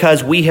 It's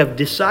because we have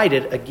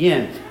decided,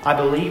 again, I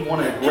believe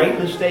one of the great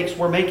mistakes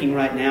we're making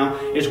right now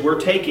is we're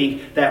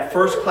taking that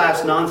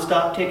first-class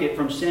nonstop ticket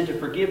from sin to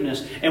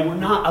forgiveness, and we're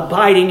not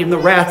abiding in the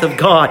wrath of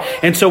God.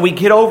 And so we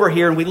get over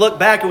here and we look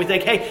back and we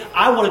think, hey,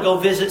 I want to go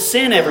visit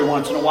sin every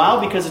once in a while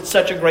because it's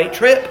such a great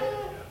trip.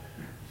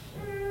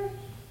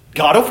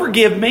 God will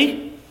forgive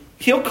me.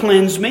 He'll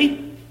cleanse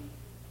me.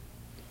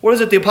 What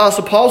is it the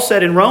Apostle Paul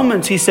said in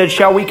Romans? He said,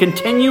 shall we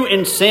continue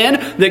in sin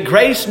that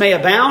grace may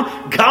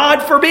abound?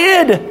 God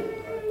forbid.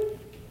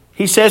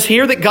 He says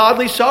here that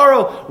godly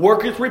sorrow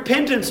worketh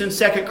repentance in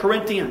 2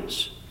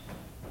 Corinthians.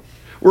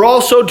 We're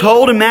also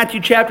told in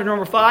Matthew chapter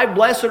number 5,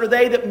 blessed are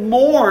they that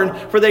mourn,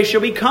 for they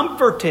shall be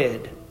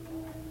comforted.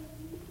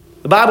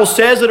 The Bible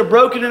says that a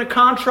broken and a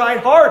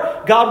contrite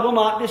heart God will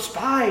not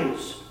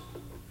despise.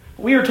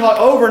 We are taught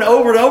over and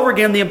over and over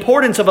again the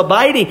importance of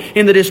abiding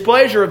in the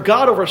displeasure of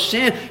God over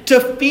sin. To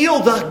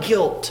feel the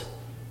guilt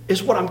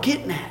is what I'm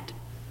getting at.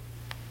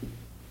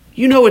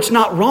 You know it's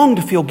not wrong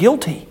to feel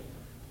guilty.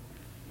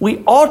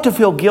 We ought to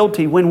feel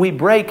guilty when we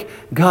break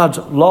God's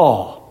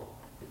law,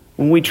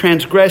 when we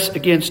transgress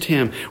against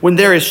Him. When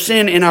there is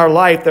sin in our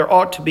life, there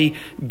ought to be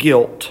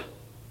guilt.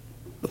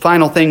 The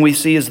final thing we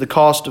see is the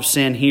cost of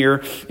sin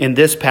here in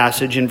this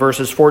passage in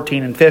verses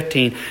 14 and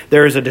 15.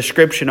 There is a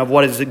description of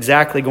what is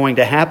exactly going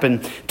to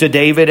happen to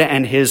David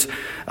and his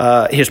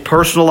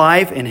personal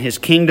life and his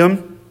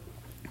kingdom.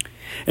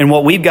 And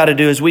what we've got to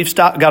do is we've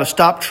got to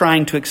stop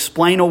trying to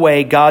explain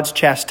away God's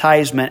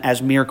chastisement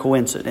as mere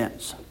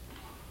coincidence.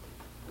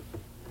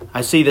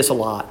 I see this a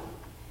lot.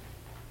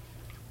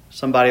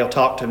 Somebody will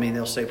talk to me and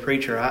they'll say,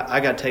 preacher, I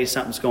got to tell you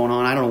something's going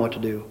on. I don't know what to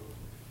do.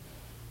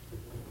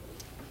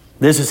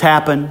 This has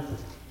happened.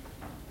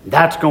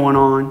 That's going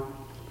on.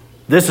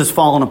 This has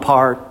fallen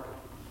apart.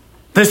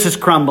 This is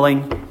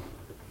crumbling. I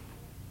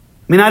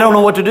mean, I don't know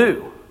what to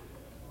do.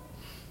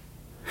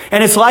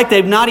 And it's like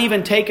they've not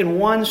even taken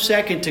 1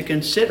 second to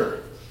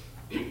consider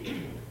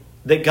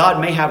that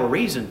God may have a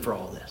reason for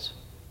all this.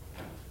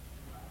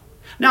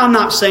 Now, I'm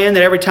not saying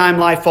that every time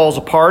life falls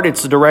apart,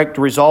 it's the direct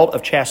result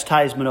of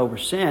chastisement over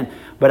sin.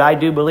 But I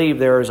do believe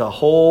there is a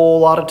whole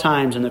lot of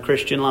times in the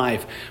Christian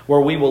life where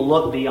we will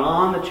look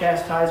beyond the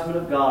chastisement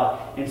of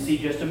God and see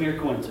just a mere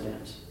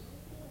coincidence.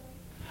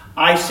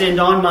 I sinned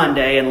on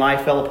Monday and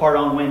life fell apart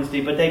on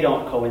Wednesday, but they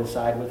don't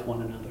coincide with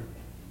one another.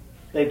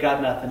 They've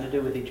got nothing to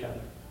do with each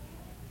other.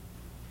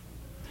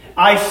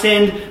 I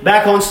sinned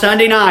back on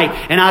Sunday night,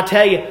 and I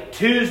tell you,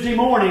 Tuesday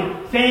morning,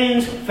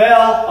 things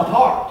fell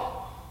apart.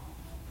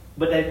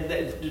 But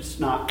it's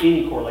not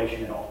any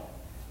correlation at all.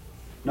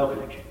 No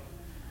connection.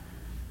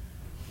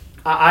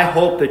 I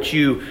hope that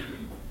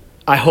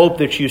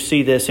you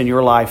see this in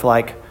your life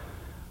like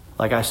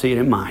I see it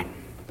in mine.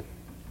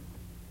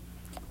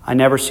 I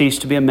never cease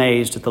to be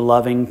amazed at the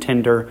loving,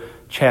 tender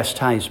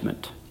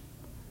chastisement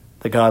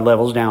that God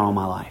levels down on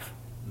my life.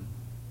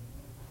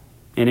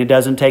 And it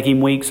doesn't take Him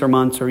weeks or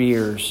months or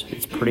years.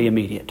 It's pretty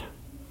immediate.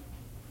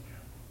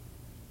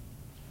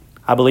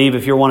 I believe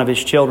if you're one of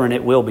His children,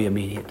 it will be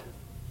immediate.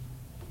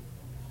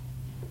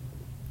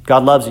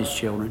 God loves His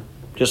children,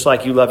 just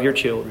like you love your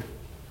children.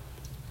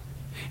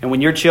 And when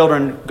your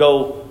children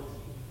go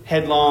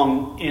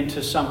headlong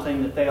into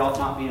something that they ought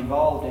not be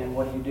involved in,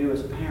 what do you do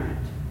as a parent?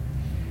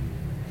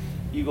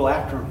 You go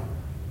after them.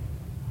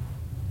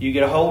 You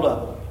get a hold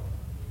of them.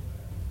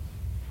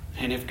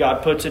 And if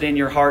God puts it in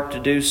your heart to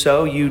do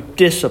so, you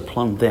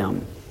discipline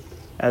them.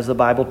 As the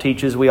Bible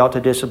teaches, we ought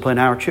to discipline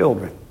our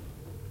children.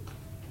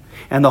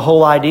 And the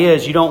whole idea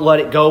is you don't let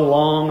it go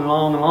long and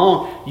long and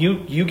long.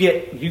 You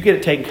get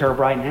it taken care of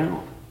right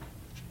now.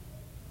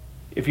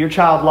 If your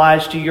child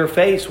lies to your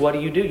face, what do?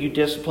 You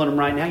discipline them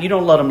right now. You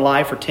don't let them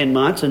lie for 10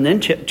 months and then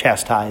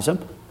chastise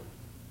them.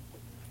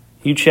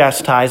 You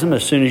chastise them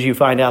as soon as you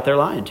find out they're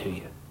lying to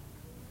you.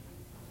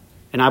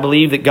 And I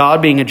believe that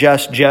God, being a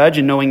just judge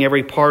and knowing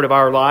every part of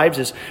our lives,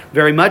 is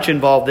very much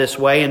involved this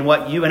way. And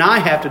what you and I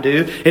have to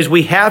do is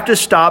we have to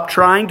stop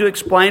trying to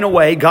explain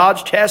away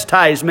God's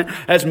chastisement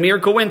as mere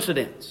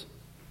coincidence.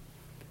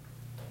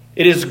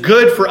 It is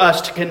good for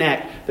us to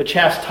connect the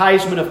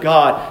chastisement of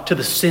God to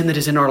the sin that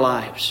is in our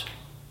lives.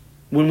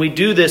 When we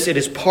do this, it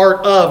is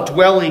part of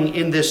dwelling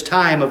in this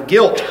time of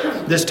guilt,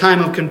 this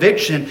time of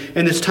conviction,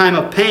 and this time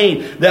of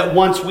pain, that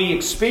once we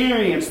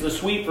experience the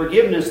sweet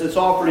forgiveness that's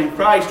offered in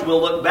Christ,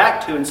 we'll look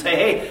back to and say,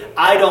 hey,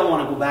 I don't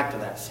want to go back to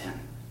that sin,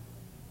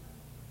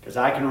 because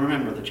I can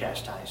remember the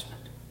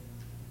chastisement.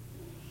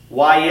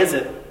 Why is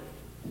it?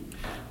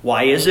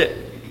 Why is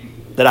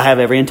it that I have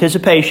every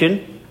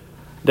anticipation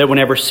that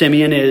whenever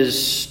Simeon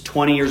is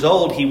 20 years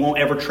old, he won't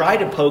ever try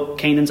to poke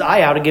Canaan's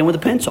eye out again with a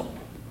pencil?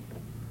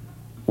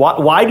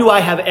 Why do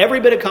I have every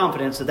bit of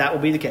confidence that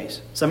will be the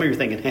case? Some of you are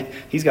thinking, hey,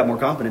 he's got more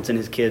confidence in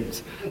his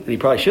kids than he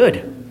probably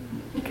should.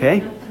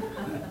 Okay?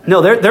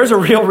 No, there's a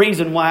real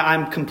reason why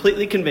I'm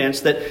completely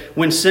convinced that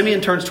when Simeon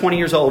turns 20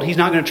 years old, he's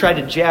not going to try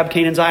to jab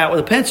Canaan's eye out with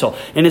a pencil.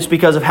 And it's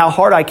because of how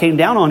hard I came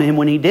down on him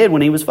when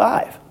he was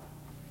 5.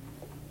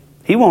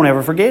 He won't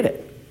ever forget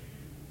it.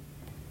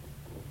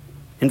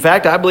 In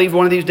fact, I believe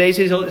one of these days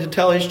he'll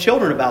tell his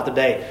children about the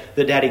day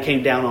that Daddy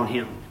came down on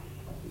him.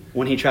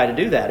 When he tried to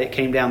do that, it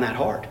came down that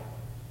hard.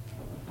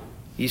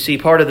 You see,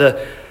 part of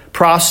the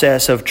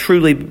process of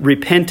truly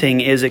repenting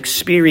is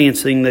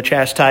experiencing the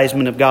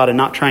chastisement of God and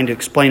not trying to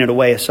explain it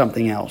away as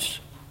something else.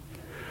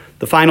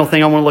 The final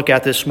thing I want to look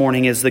at this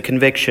morning is the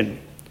conviction.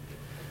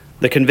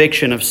 The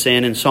conviction of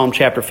sin in Psalm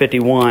chapter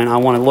 51. I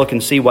want to look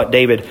and see what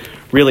David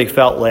really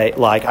felt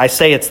like. I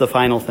say it's the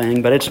final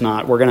thing, but it's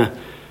not.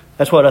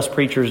 That's what us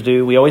preachers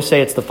do. We always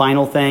say it's the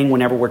final thing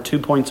whenever we're 2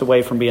 points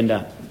away from being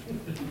done.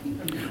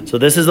 So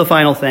this is the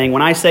final thing.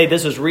 When I say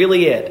this is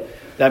really it,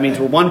 that means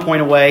we're 1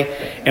 point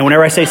away. And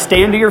whenever I say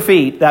stand to your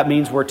feet, that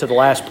means we're to the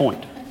last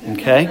point.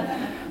 Okay?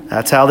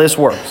 That's how this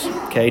works.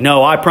 Okay?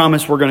 No, I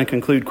promise we're going to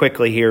conclude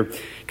quickly here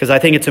because I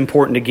think it's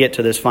important to get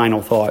to this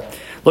final thought.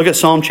 Look at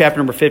Psalm chapter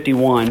number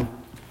 51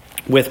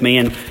 with me.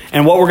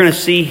 And what we're going to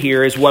see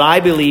here is what I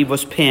believe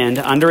was penned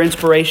under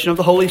inspiration of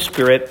the Holy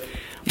Spirit,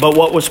 but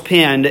what was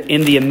penned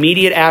in the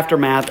immediate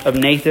aftermath of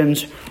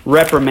Nathan's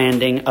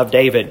reprimanding of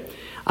David.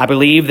 I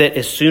believe that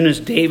as soon as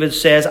David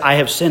says, I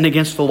have sinned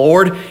against the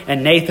Lord,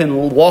 and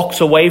Nathan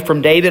walks away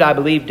from David, I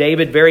believe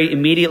David very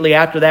immediately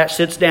after that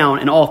sits down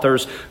and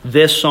authors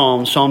this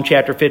psalm, Psalm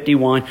chapter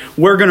 51.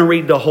 We're going to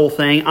read the whole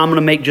thing. I'm going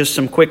to make just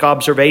some quick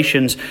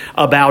observations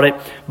about it.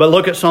 But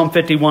look at Psalm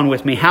 51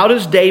 with me. How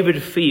does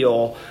David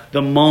feel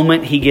the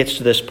moment he gets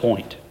to this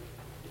point?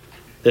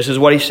 This is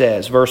what he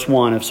says, verse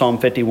 1 of Psalm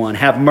 51.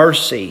 Have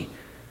mercy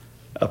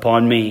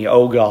upon me,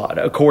 O God,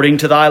 according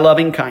to thy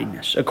loving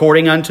kindness,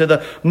 according unto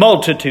the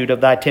multitude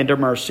of thy tender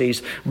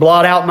mercies.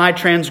 Blot out my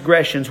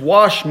transgressions,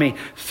 wash me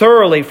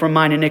thoroughly from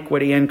mine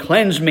iniquity, and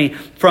cleanse me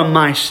from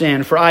my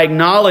sin. For I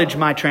acknowledge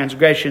my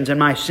transgressions, and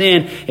my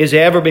sin is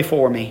ever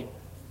before me.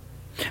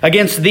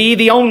 Against thee,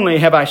 the only,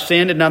 have I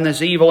sinned and done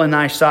this evil in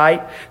thy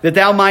sight, that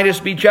thou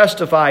mightest be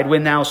justified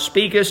when thou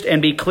speakest,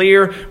 and be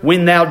clear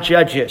when thou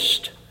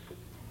judgest.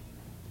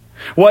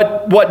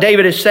 What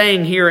David is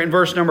saying here in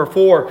verse number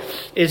 4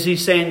 is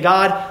he's saying,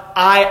 God,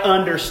 I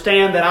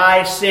understand that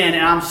I sin,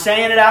 and I'm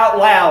saying it out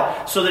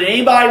loud so that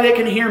anybody that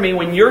can hear me,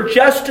 when your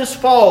justice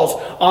falls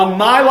on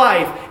my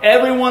life,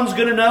 everyone's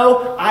going to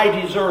know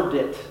I deserved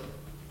it.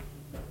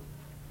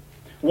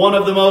 One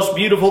of the most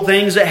beautiful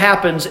things that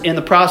happens in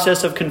the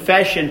process of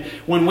confession,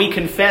 when we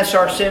confess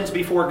our sins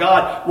before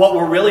God, what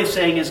we're really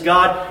saying is,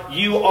 God,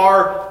 you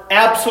are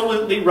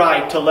absolutely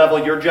right to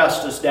level your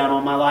justice down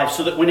on my life,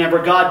 so that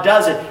whenever God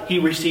does it, He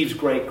receives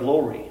great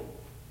glory.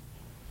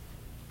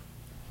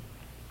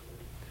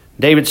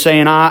 David's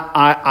saying,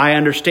 I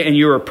understand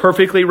you are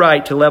perfectly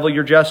right to level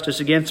your justice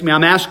against me.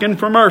 I'm asking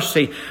for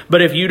mercy.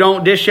 But if you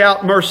don't dish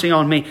out mercy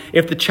on me,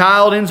 if the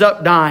child ends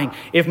up dying,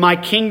 if my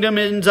kingdom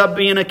ends up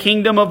being a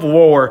kingdom of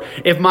war,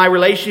 if my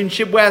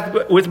relationship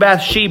with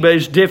Bathsheba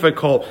is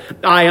difficult,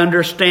 I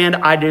understand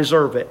I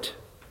deserve it.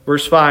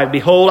 Verse 5,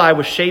 Behold, I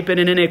was shapen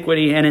in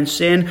iniquity, and in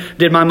sin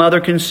did my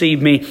mother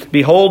conceive me.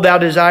 Behold, thou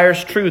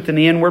desirest truth in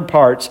the inward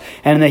parts,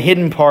 and in the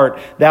hidden part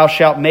thou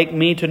shalt make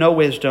me to know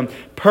wisdom.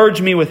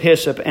 Purge me with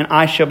hyssop, and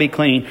I shall be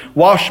clean.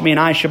 Wash me, and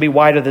I shall be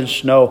whiter than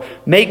snow.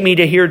 Make me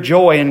to hear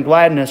joy and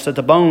gladness, that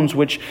the bones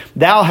which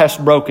thou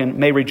hast broken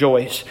may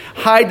rejoice.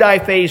 Hide thy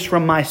face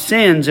from my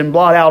sins, and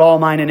blot out all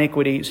mine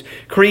iniquities.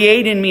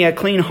 Create in me a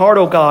clean heart,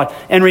 O God,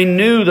 and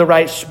renew the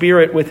right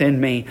spirit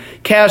within me.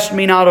 Cast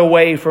me not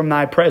away from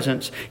thy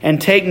presence, and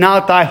take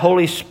not thy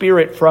Holy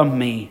Spirit from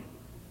me.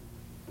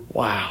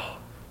 Wow.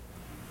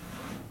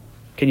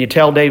 Can you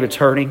tell David's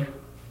hurting?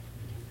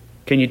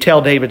 Can you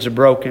tell David's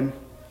broken?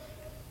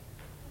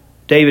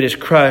 David is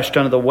crushed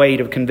under the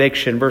weight of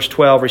conviction. Verse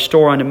 12,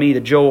 Restore unto me the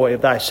joy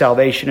of thy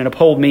salvation, and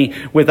uphold me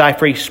with thy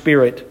free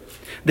spirit.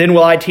 Then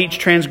will I teach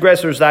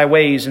transgressors thy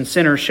ways, and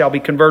sinners shall be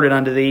converted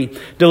unto thee.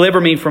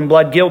 Deliver me from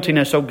blood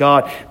guiltiness, O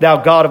God, thou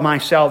God of my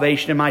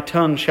salvation, and my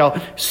tongue shall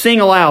sing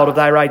aloud of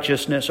thy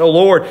righteousness. O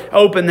Lord,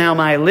 open thou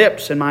my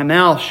lips, and my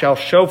mouth shall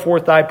show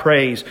forth thy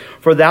praise.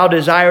 For thou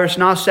desirest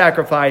not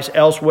sacrifice,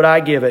 else would I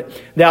give it.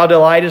 Thou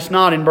delightest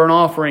not in burnt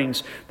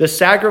offerings. The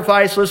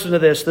sacrifice, listen to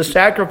this, the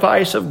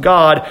sacrifices of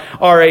God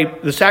are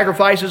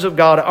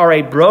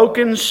a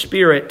broken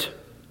spirit.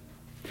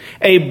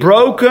 A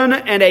broken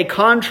and a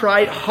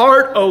contrite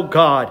heart, O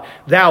God,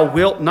 thou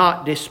wilt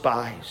not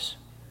despise.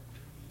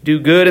 Do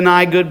good in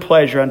thy good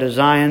pleasure unto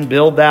Zion.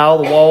 Build thou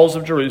the walls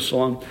of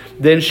Jerusalem.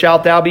 Then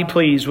shalt thou be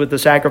pleased with the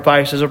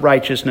sacrifices of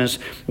righteousness,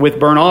 with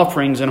burnt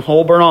offerings and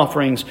whole burnt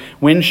offerings.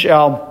 Then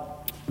shall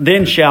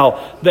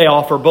they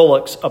offer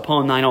bullocks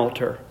upon thine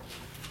altar.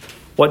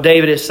 What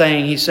David is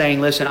saying, he's saying,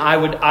 listen, I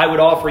would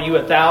offer you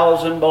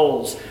 1,000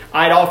 bulls.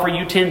 I'd offer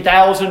you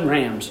 10,000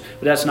 rams.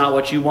 But that's not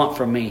what you want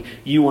from me.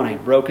 You want a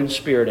broken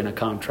spirit and a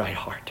contrite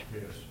heart.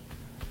 Yes.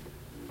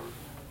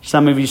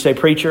 Some of you say,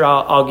 Preacher,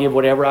 I'll give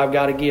whatever I've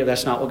got to give.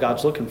 That's not what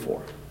God's looking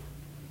for.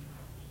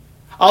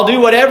 I'll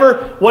do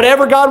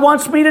whatever God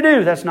wants me to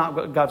do. That's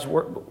not God's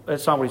work.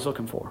 That's not what He's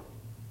looking for.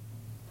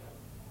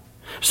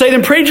 Say,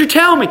 then preacher,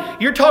 tell me.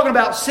 You're talking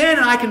about sin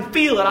and I can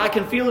feel it. I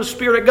can feel the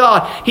Spirit of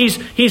God.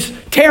 He's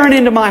tearing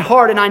into my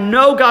heart and I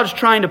know God's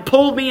trying to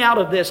pull me out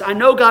of this. I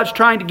know God's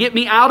trying to get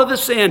me out of the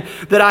sin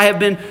that I have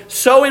been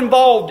so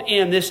involved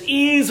in. This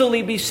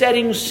easily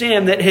besetting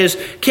sin that has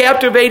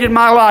captivated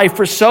my life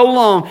for so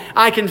long.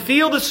 I can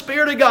feel the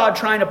Spirit of God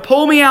trying to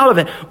pull me out of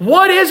it.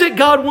 What is it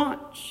God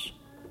wants?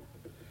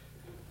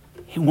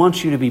 He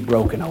wants you to be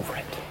broken over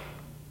it.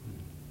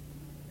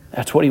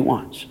 That's what He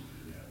wants.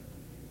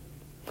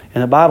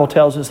 And the Bible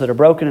tells us that a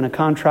broken and a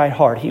contrite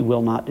heart He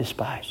will not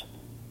despise.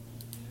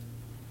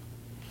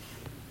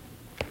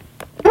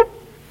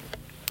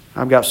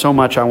 I've got so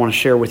much I want to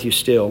share with you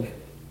still.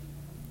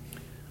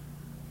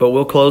 But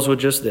we'll close with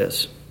just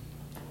this.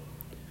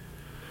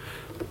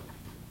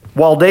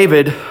 While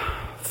David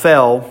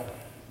fell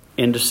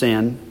into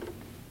sin,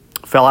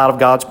 fell out of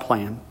God's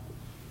plan,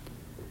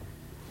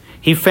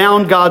 he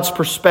found God's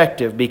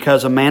perspective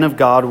because a man of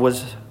God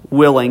was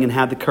willing and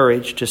had the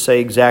courage to say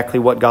exactly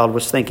what God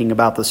was thinking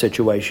about the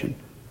situation.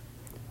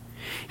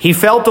 He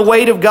felt the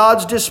weight of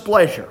God's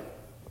displeasure,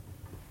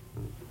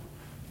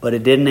 but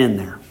it didn't end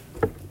there.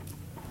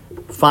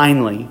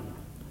 Finally,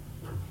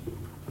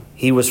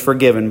 he was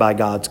forgiven by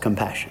God's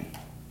compassion.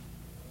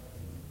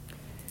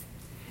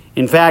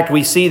 In fact,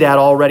 we see that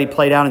already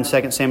played out in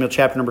 2 Samuel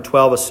chapter number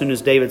 12. As soon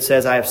as David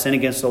says, I have sinned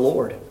against the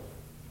Lord,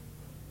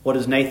 what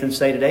does Nathan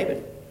say to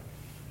David?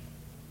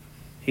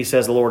 He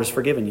says, the Lord has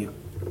forgiven you.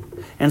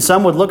 And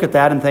some would look at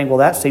that and think, well,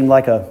 that seemed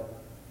like a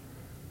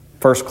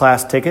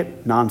first-class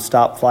ticket,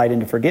 non-stop flight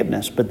into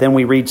forgiveness. But then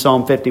we read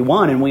Psalm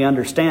 51 and we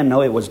understand,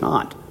 no, it was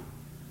not.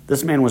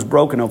 This man was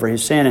broken over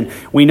his sin. And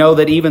we know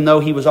that even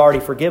though he was already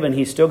forgiven,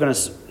 he's still going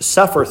to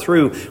suffer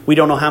through, we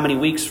don't know how many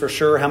weeks for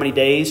sure, how many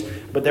days,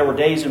 but there were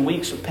days and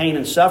weeks of pain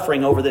and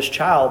suffering over this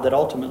child that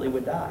ultimately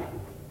would die.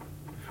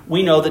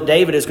 We know that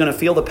David is going to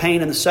feel the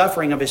pain and the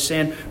suffering of his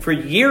sin for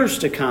years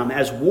to come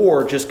as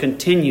war just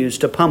continues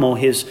to pummel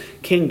his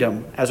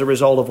kingdom as a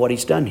result of what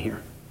he's done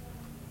here.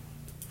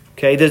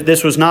 Okay,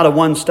 this was not a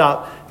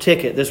one-stop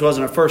ticket. This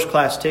wasn't a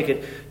first-class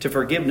ticket to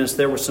forgiveness.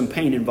 There was some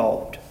pain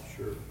involved.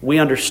 Sure. We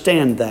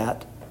understand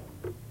that.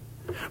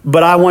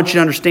 But I want you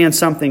to understand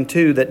something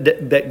too,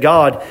 that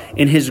God,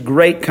 in His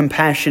great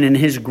compassion and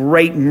His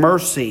great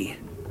mercy,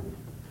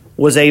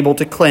 was able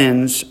to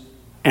cleanse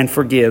and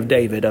forgive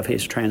David of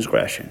his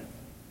transgression.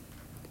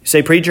 You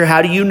say, preacher,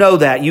 how do you know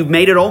that? You've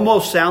made it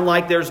almost sound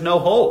like there's no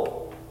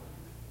hope.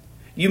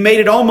 You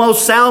made it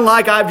almost sound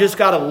like I've just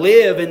got to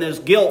live in this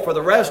guilt for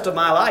the rest of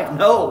my life.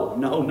 No.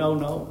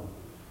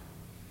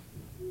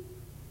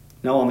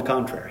 No, on the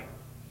contrary.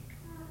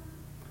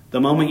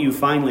 The moment you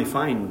finally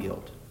find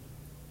guilt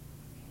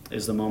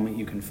is the moment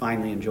you can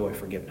finally enjoy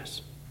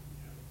forgiveness.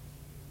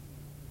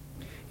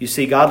 You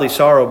see, godly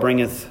sorrow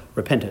bringeth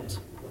repentance.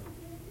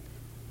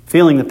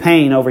 Feeling the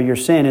pain over your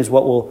sin is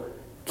what will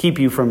keep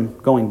you from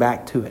going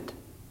back to it.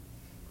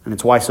 And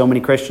it's why so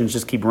many Christians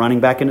just keep running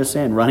back into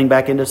sin.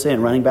 It's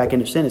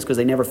because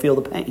they never feel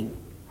the pain.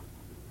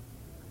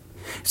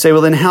 You say, well,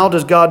 then how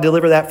does God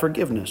deliver that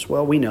forgiveness?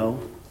 Well, we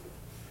know.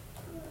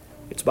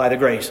 It's by the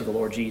grace of the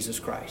Lord Jesus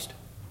Christ.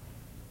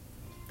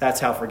 That's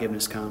how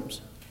forgiveness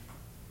comes.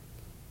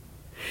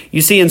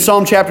 You see, in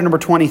Psalm chapter number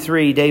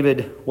 23,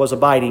 David was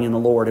abiding in the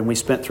Lord. And we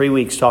spent 3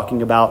 weeks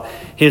talking about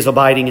his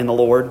abiding in the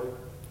Lord.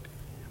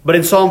 But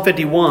in Psalm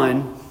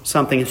 51,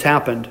 something has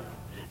happened.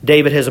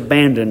 David has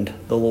abandoned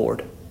the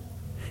Lord.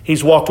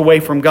 He's walked away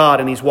from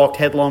God and he's walked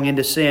headlong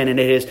into sin and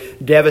it has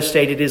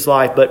devastated his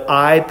life. But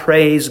I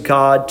praise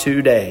God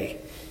today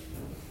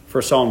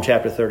for Psalm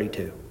chapter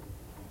 32.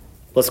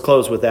 Let's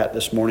close with that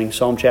this morning.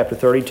 Psalm chapter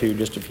 32,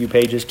 just a few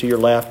pages to your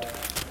left.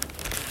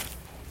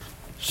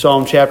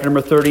 Psalm chapter number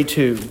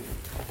 32.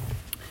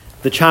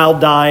 The child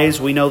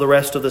dies. We know the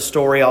rest of the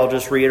story. I'll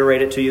just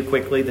reiterate it to you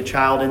quickly. The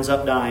child ends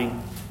up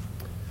dying.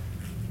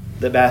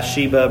 That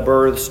Bathsheba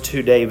births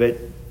to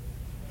David.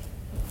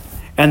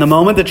 And the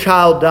moment the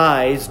child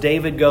dies,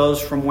 David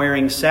goes from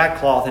wearing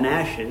sackcloth and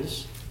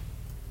ashes,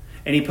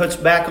 and he puts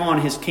back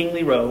on his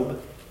kingly robe,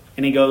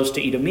 and he goes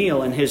to eat a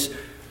meal. And his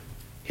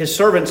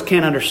servants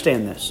can't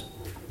understand this.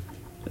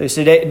 They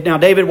say, now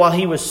David, while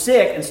he was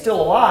sick and still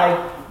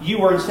alive, you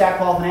were in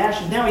sackcloth and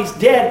ashes. Now he's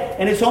dead,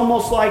 and it's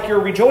almost like you're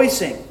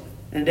rejoicing.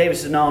 And David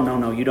says,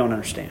 no, you don't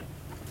understand.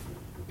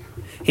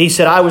 He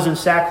said, I was in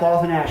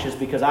sackcloth and ashes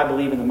because I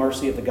believe in the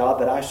mercy of the God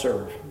that I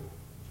serve.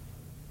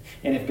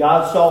 And if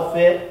God saw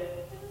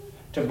fit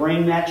to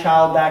bring that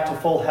child back to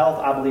full health,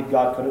 I believe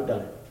God could have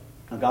done it.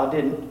 Now, God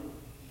didn't.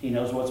 He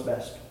knows what's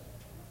best.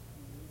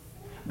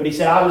 But he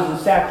said, I was in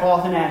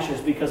sackcloth and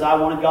ashes because I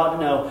wanted God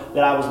to know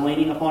that I was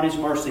leaning upon His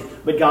mercy.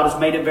 But God has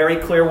made it very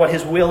clear what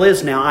His will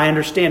is now. I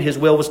understand His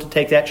will was to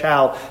take that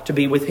child to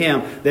be with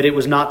Him, that it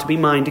was not to be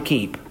mine to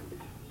keep.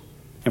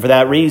 And for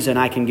that reason,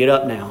 I can get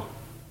up now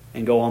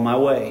and go on my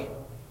way.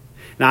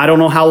 Now, I don't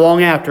know how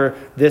long after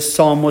this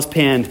psalm was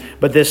penned,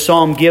 but this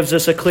psalm gives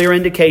us a clear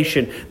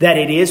indication that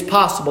it is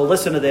possible.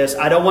 Listen to this.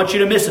 I don't want you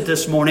to miss it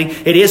this morning.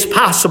 It is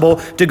possible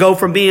to go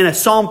from being a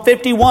Psalm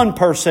 51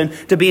 person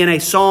to being a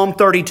Psalm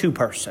 32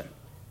 person.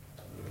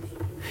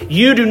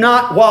 You do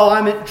not, while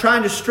I'm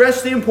trying to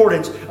stress the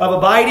importance of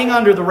abiding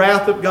under the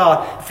wrath of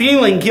God,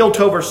 feeling guilt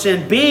over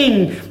sin,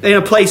 being in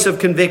a place of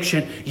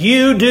conviction,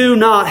 you do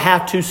not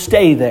have to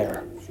stay there.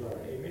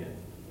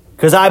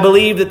 Because I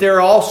believe that there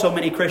are also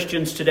many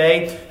Christians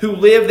today who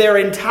live their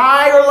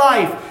entire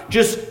life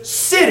just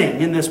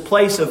sitting in this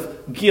place of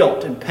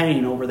guilt and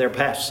pain over their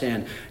past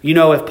sin. You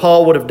know, if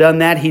Paul would have done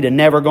that, he'd have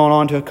never gone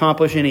on to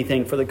accomplish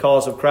anything for the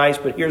cause of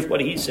Christ. But here's what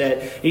he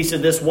said. He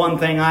said, this one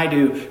thing I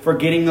do,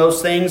 forgetting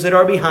those things that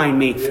are behind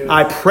me,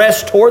 I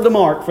press toward the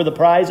mark for the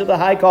prize of the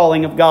high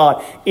calling of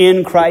God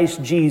in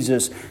Christ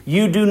Jesus.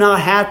 You do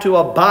not have to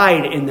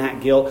abide in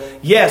that guilt.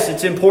 Yes,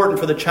 it's important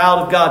for the child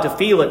of God to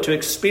feel it, to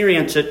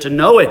experience it, to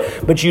know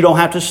it, but you don't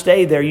have to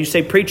stay there. You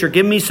say, preacher,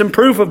 give me some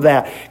proof of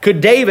that.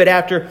 Could David,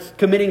 after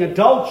committing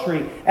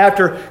adultery,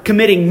 after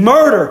committing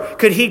murder,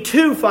 could he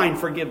too find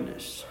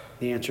forgiveness?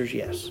 The answer is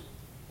yes. You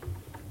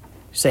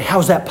say,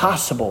 how's that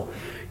possible?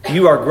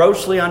 You are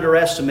grossly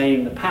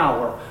underestimating the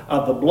power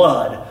of the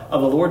blood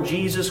of the Lord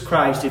Jesus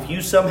Christ if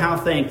you somehow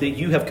think that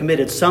you have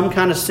committed some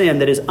kind of sin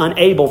that is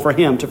unable for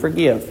Him to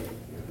forgive.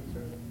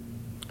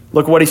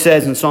 Look what he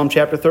says in Psalm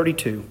chapter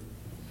 32.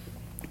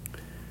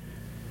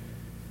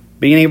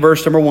 Beginning of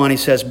verse number 1, he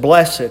says,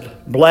 blessed,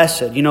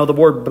 blessed. You know the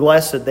word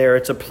blessed there,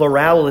 it's a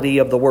plurality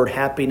of the word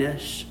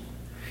happiness.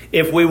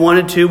 If we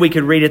wanted to, we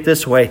could read it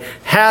this way.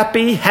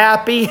 Happy,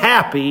 happy,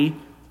 happy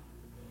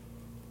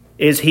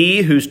is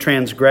he whose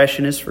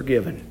transgression is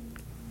forgiven,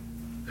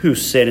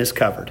 whose sin is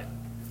covered.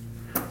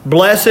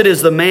 Blessed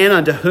is the man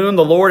unto whom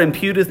the Lord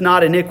imputeth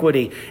not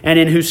iniquity, and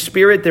in whose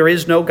spirit there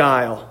is no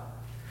guile.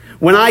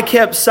 When I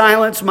kept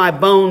silence, my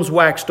bones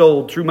waxed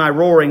old through my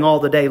roaring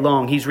all the day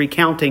long. He's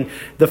recounting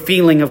the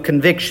feeling of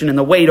conviction and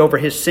the weight over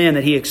his sin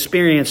that he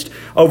experienced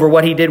over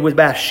what he did with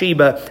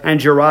Bathsheba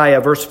and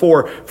Uriah. Verse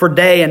 4, for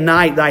day and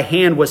night thy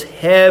hand was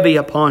heavy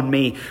upon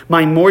me.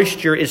 My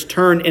moisture is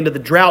turned into the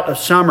drought of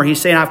summer.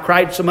 He's saying, I've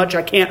cried so much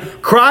I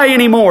can't cry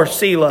anymore,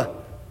 Selah.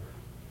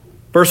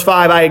 Verse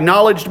 5, I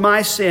acknowledged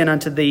my sin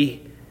unto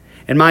thee,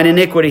 and mine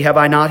iniquity have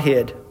I not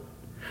hid.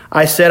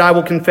 I said, I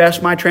will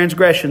confess my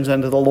transgressions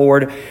unto the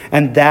Lord,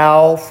 and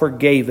thou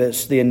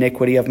forgavest the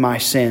iniquity of my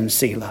sin,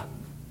 Selah.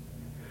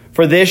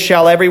 For this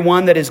shall every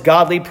one that is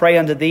godly pray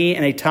unto thee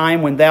in a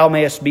time when thou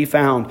mayest be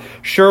found.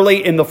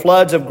 Surely in the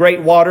floods of great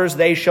waters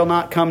they shall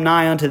not come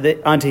nigh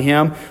unto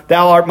him.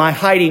 Thou art my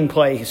hiding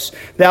place.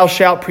 Thou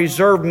shalt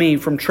preserve me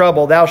from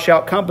trouble. Thou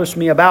shalt compass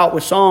me about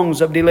with songs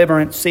of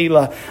deliverance,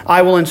 Selah.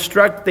 I will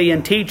instruct thee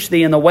and teach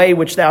thee in the way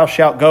which thou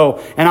shalt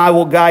go, and I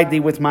will guide thee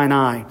with mine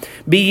eye.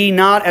 Be ye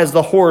not as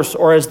the horse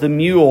or as the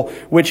mule,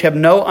 which have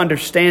no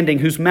understanding,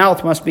 whose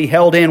mouth must be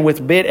held in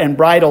with bit and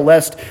bridle,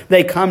 lest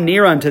they come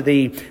near unto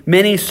thee.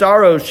 Many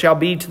sorrows shall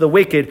be to the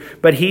wicked,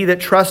 but he that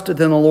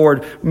trusteth in the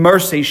Lord,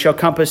 mercy shall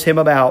compass him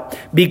about.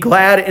 Be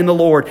glad in the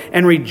Lord,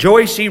 and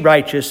rejoice, ye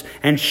righteous,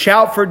 and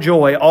shout for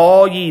joy,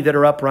 all ye that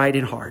are upright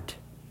in heart.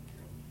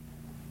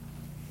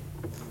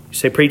 You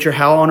say, preacher,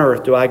 how on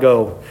earth do I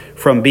go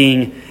from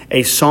being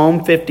a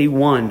Psalm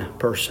 51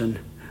 person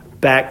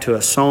back to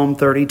a Psalm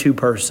 32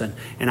 person?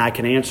 And I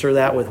can answer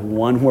that with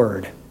one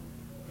word: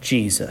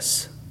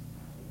 Jesus.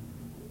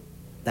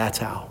 That's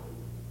how.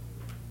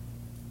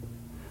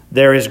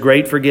 There is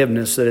great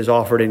forgiveness that is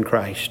offered in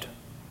Christ.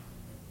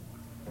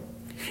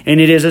 And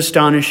it is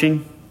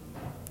astonishing,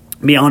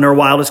 beyond our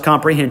wildest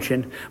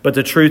comprehension. But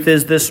the truth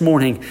is this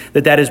morning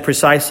that is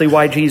precisely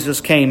why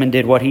Jesus came and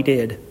did what He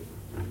did.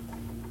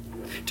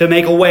 To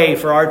make a way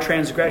for our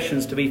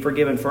transgressions to be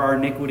forgiven, for our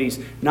iniquities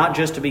not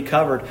just to be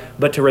covered,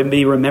 but to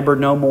be remembered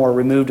no more,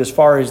 removed as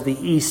far as the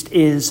east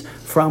is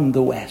from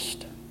the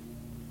west.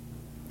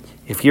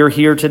 If you're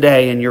here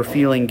today and you're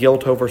feeling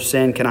guilt over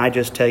sin, can I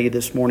just tell you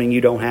this morning,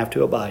 you don't have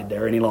to abide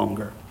there any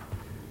longer.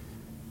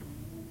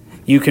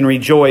 You can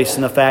rejoice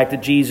in the fact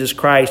that Jesus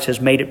Christ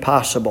has made it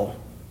possible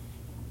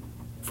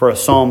for a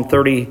Psalm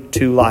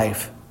 32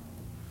 life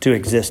to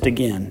exist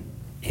again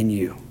in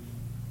you.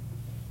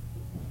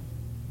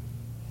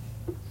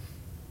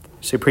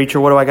 Say, preacher,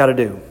 what do I got to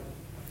do?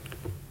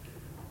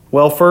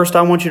 Well, first,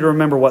 I want you to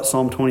remember what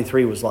Psalm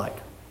 23 was like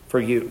for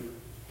you.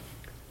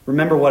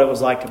 Remember what it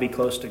was like to be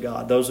close to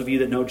God. Those of you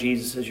that know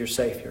Jesus as your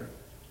Savior.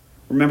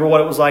 Remember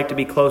what it was like to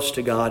be close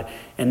to God.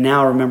 And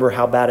now remember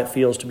how bad it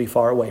feels to be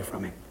far away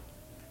from Him.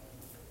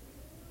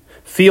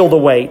 Feel the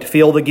weight,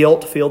 feel the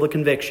guilt, feel the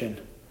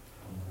conviction.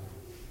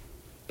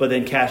 But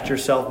then cast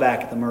yourself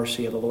back at the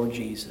mercy of the Lord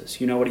Jesus.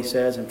 You know what He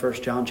says in 1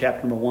 John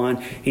chapter number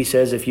 1? He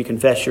says, if you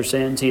confess your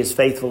sins, He is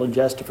faithful and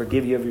just to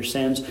forgive you of your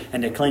sins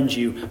and to cleanse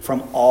you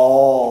from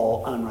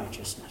all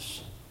unrighteousness.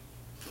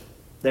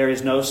 There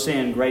is no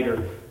sin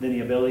greater than the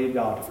ability of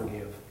God to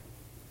forgive.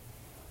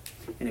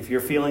 And if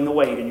you're feeling the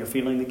weight and you're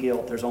feeling the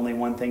guilt, there's only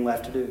one thing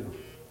left to do,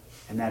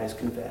 and that is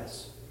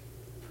confess.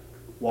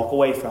 Walk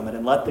away from it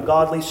and let the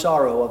godly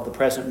sorrow of the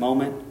present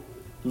moment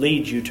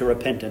leads you to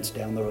repentance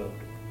down the road.